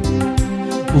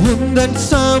 உந்தன்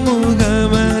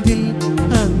சமூகமதில்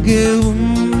அங்கு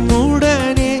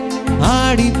உம்முடனே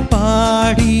ஆடி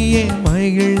பாடியே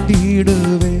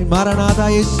மகிழ்ந்திடுவே. மாரநாதா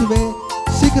இயேசுவே,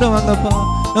 சீக்கிரம் வாங்கப்பா,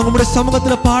 நாங்க உங்களுடைய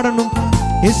சமூகத்துல பாடணும்ப்பா.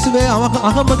 இயேசுவே,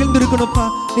 அகமகிழ்ந்து இருக்கணும்ப்பா.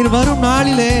 நீர் வரும்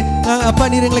நாளிலே அப்பா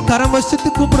நீர் எங்களை கரம் வசித்து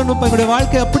கூப்பிடணும்ப்பா. எங்களுடைய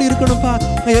வாழ்க்கை அப்படி இருக்கணும்ப்பா.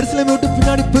 எருசலேமை விட்டு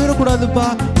பின்னாடி போயிடக்கூடாதுப்பா.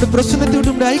 இந்த பிரச்சனத்தை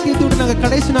விட்டு இந்த ஐக்கியத்தை விட்டு நாங்க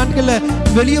கடைசி நாட்கள்ல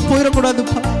வெளியே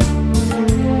போயிடக்கூடாதுப்பா.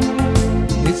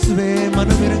 இயேசுவே,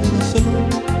 மனம் இறங்குன்னு சொல்லுவோம்.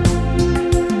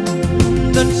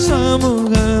 உந்தன்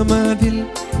சமூகமதில்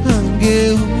அங்கே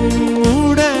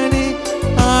உடனே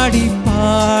ஆடி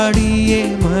பாடியே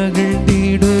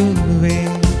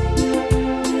மகிழ்ந்திடுவேன்.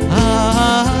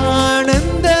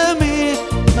 ஆனந்தமே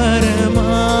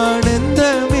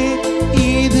பரமானந்தமே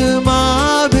இது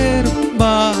மாபெரும்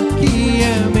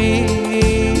பாக்கியமே.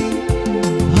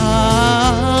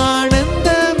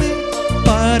 ஆனந்தமே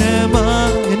பரமா.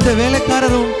 எந்த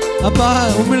வேலைக்காரரும் அப்பா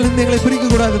உண்மையிலிருந்து எங்களை பிரிக்க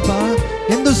கூடாதுப்பா.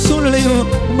 எந்த சூழ்நிலையும்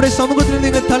உங்களுடைய சமூகத்திலிருந்து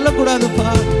எங்களை தள்ளக்கூடாதுப்பா.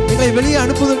 எங்களை வெளியே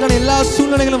அனுப்புவதற்கான எல்லா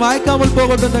சூழ்நிலைகளும் வாய்க்காமல்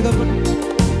போகட்டும் தகப்பன்.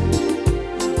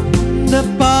 இந்த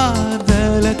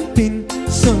பாதலத்தின்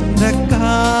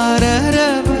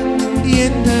சொந்தக்காரரவர்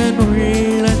எந்த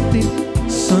உள்ளத்தின்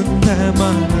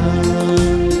சொந்தமானார்.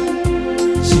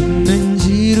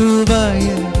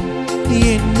 சின்னஞ்சிறுவயது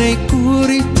என்னை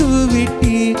குறித்து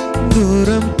விட்டி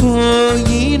தூரம்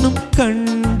போயினும்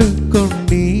கண்டு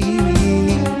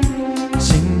கொண்டீர்.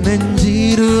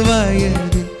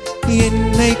 சின்னஞ்சிறுவயது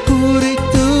என்னை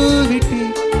குறித்து விட்டி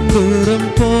தூரம்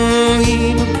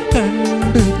போயினும்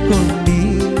கண்டு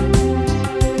கொண்டீர்.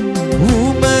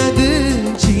 உமது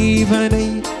ஜீவனை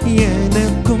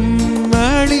எனக்கும்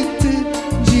அளித்து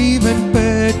ஜீவன்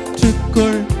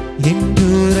பெற்றுக்கொள்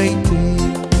என்றுரைத்தேன்.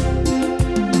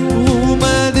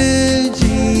 உமது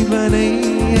ஜீவனை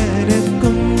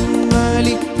எனக்கும்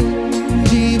அளித்து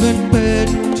ஜீவன்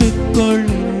பெற்றுக்கொள்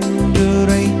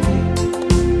என்றுரைத்தேன்.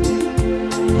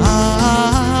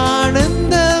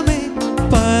 ஆனந்தமே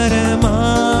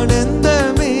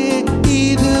பரமானந்தமே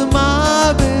இது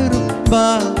மாபெரும்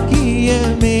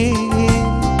பாக்கியமே.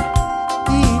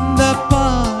 இந்த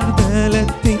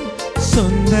பார்தலத்தின்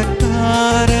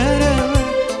சொந்தக்காரரவர்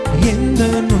எந்த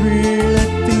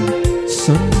உள்ளத்தின்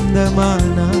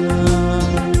சொந்தமானார்.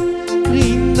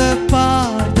 இந்த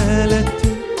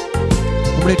பார்தலத்தின்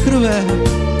உங்களுடைய கிருபை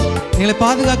எங்களை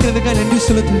பாதுகாக்கிறதுக்காக நன்றி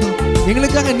செலுத்துகிறோம்.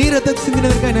 எங்களுக்காக நீர் ரத்தத்தை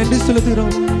சிந்தினதற்காக நன்றி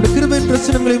செலுத்துகிறோம். உங்களுடைய கிருபையின்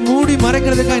பிரச்சனைகளை மூடி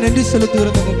மறைக்கிறதுக்காக நன்றி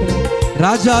செலுத்துகிறோம்.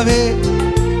 ராஜாவே,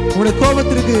 உங்களுடைய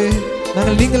கோபத்திற்கு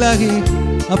நாங்கள் நீங்களாகி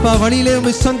அப்பா வழியிலே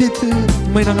உண்மை சந்தித்து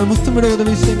உண்மை நாங்கள் முத்தமிட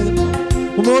உதவி செய்யுங்க.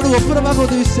 உங்களோடு ஒப்புரமாக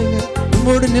உதவி செய்யுங்க.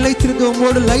 உங்களோடு நிலைத்திருக்க,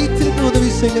 உங்களோடு லயித்திருக்க உதவி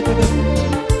செய்யுங்க.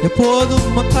 எப்போதும்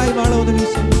மக்காய் வாழ உதவி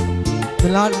செய்யுங்க.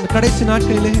 கடைசி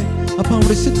நாட்களிலே அப்பா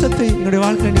உங்களுடைய சித்தத்தை எங்களுடைய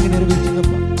வாழ்க்கையை நீங்க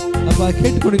நிறைவேற்றுங்கப்பா. அப்பா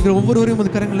கேட்டுக்கொண்டிருக்கிற ஒவ்வொருவரையும்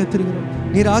அது கரங்களை தருகிறோம்.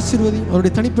 நீர் ஆசீர்வதியும்.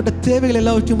 அவருடைய தனிப்பட்ட தேவைகள்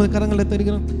எல்லாவற்றையும் அது கரங்களை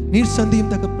தருகிறோம். நீர்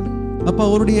சந்தியும் தகப்பன். அப்பா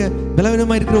அவருடைய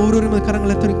பலவீனமாக இருக்கிற ஒவ்வொருவரையும் அது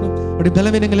கரங்களை தருகிறோம். அவருடைய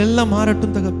பலவீனங்கள் எல்லாம்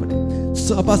மாறட்டும் தகப்பன்.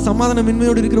 அப்பா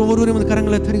சமாதானமின்மையோடு இருக்கிற ஒவ்வொருவரையும் அது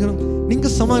கரங்களை தருகிறோம். நீங்க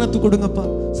சமாதானத்தை கொடுங்கப்பா.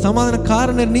 சமாதான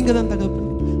காரணர் நீங்க தான் தகப்பன்.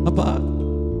 அப்பா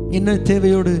என்ன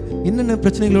தேவையோடு என்னென்ன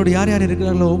பிரச்சனைகளோடு யார் யார்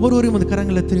இருக்கிறார்களோ ஒவ்வொருவரையும் அது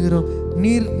கரங்களை தருகிறோம்.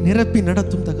 நீர் நிரப்பி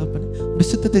நடத்தும் தகப்பன்.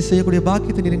 சித்தத்தை செய்யக்கூடிய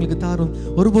பாக்கியத்தை நீர் எங்களுக்கு தாரும்.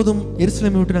 ஒருபோதும்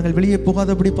எருசலேமை விட்டு நாங்கள் வெளியே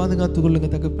போகாதபடி பாதுகாத்துக் கொள்ளுங்க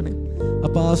தகப்பனே.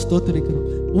 அப்பா ஸ்தோத்திரிக்கிறோம்.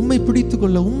 உம்மை பிடித்துக்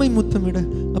கொள்ள, உம்மை முத்தமிட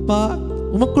அப்பா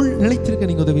உமக்குள்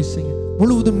நிலைத்திருக்க நீங்க உதவி செய்யுங்க.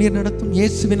 முழுவதும் நீர் நடத்தும்.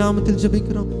 இயேசுவின் நாமத்தில்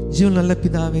ஜெபிக்கிறோம் ஜீவன் நல்ல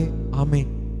பிதாவே, ஆமென்.